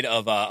inside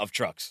of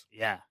trucks.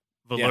 Yeah.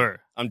 Velour. Yeah,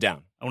 I'm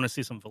down. I want to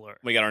see some velour.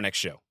 We got our next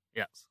show.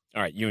 Yes.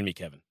 All right, you and me,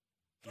 Kevin.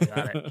 You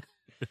got it.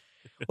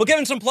 Well,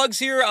 Kevin, some plugs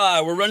here.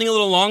 We're running a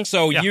little long,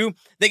 so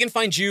they can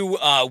find you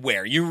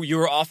where?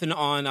 You're often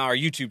on our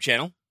YouTube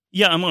channel.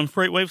 Yeah, I'm on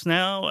FreightWaves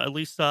now, at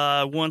least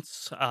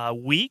once a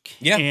week.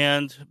 Yeah.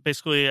 And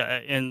basically,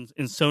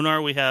 in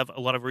Sonar, we have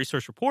a lot of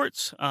research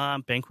reports,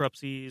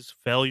 bankruptcies,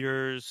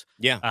 failures,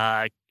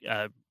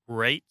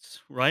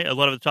 rates, right? A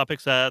lot of the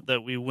topics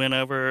that we went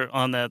over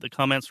on the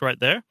comments right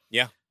there.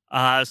 Yeah.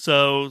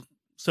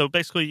 So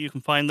basically, you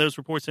can find those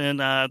reports in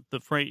the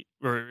Freight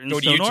or in go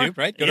to Sonar. YouTube,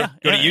 right? Go to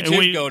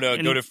YouTube.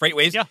 Go to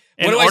FreightWaves. Yeah,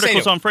 and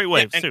articles on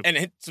FreightWaves too. And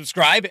hit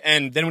subscribe.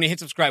 And then when you hit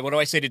subscribe, what do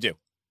I say to do?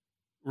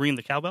 Ring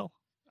the cowbell.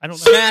 I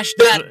don't know. Smash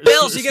that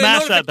bell so you get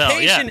a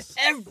notification yes.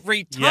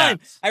 every time.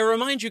 Yes. I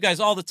remind you guys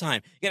all the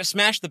time. You got to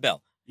smash the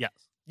bell. Yes.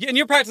 And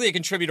you're practically a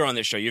contributor on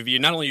this show. You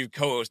not only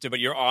co-hosted, but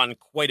you're on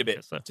quite a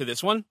bit to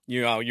this one.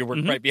 You work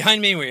right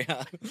behind me. And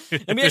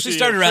we actually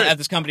started at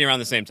this company around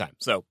the same time.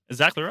 So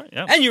exactly right.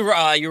 Yeah. And you were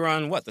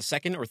on what, the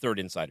second or third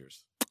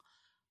Insiders?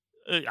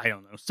 I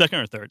don't know, second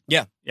or third.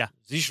 Yeah. Yeah.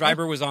 Z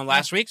Schreiber was on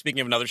last week.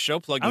 Speaking of another show,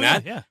 plugging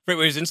that. Yeah.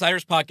 Freightwaves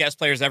Insiders podcast,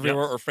 players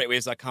everywhere, or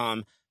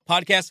freightwaves.com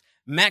podcast.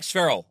 Max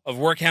Farrell of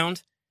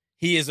Workhound.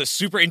 He is a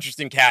super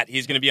interesting cat.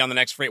 He's going to be on the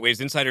next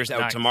Freightwaves Insiders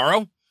out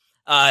tomorrow.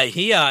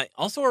 He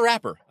also a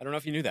rapper. I don't know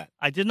if you knew that.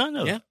 I did not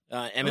know that.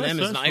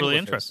 Eminem is an idol really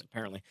of his,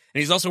 apparently. And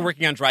he's also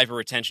working on driver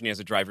retention. He has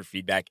a driver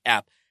feedback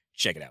app.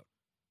 Check it out.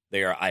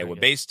 They are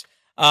Iowa-based.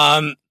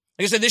 Like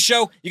I said, this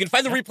show, you can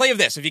find the replay of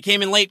this. If you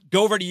came in late,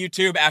 go over to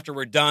YouTube. After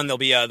we're done, there'll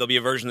be a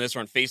version of this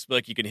on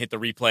Facebook. You can hit the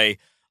replay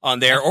on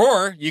there,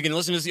 or you can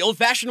listen to this the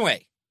old-fashioned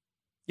way.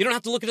 You don't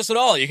have to look at us at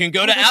all. You can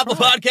go to Apple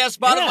Podcasts,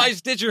 Spotify,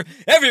 Stitcher,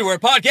 everywhere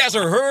podcasts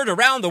are heard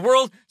around the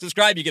world.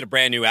 Subscribe, you get a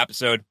brand new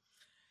episode.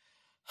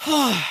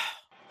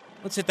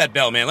 Let's hit that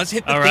bell, man. Let's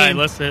hit the theme. All right,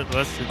 let's do it.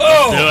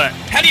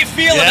 How do you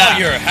feel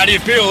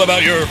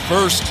about your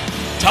first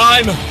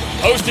time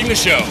hosting the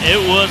show?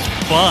 It was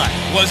fun.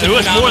 It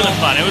was more than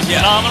fun. It was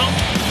phenomenal.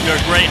 You're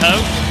a great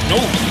host. No.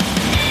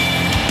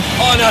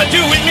 Do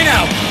it with me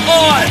now.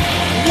 On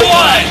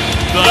one,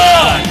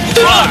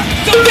 the rock.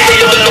 So bang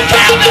your little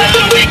cowbell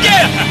for the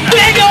weekend.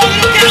 Bang your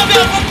little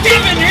cowbell for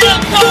Kevin. You're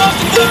not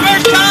co-hosting for the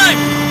first time.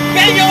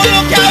 Bang your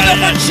little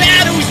cowbell for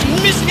Chad, who's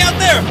missing out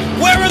there.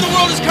 Where in the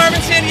world is Carmen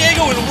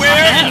Sandiego, and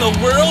where in the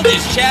world is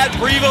Chad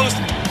Prevost?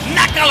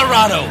 Not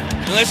Colorado,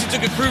 unless you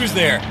took a cruise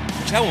there,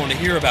 which I want to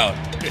hear about.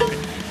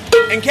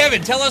 And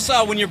Kevin, tell us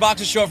when your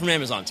boxes show up from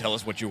Amazon. Tell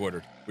us what you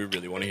ordered. We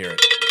really want to hear it.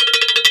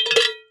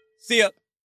 See ya.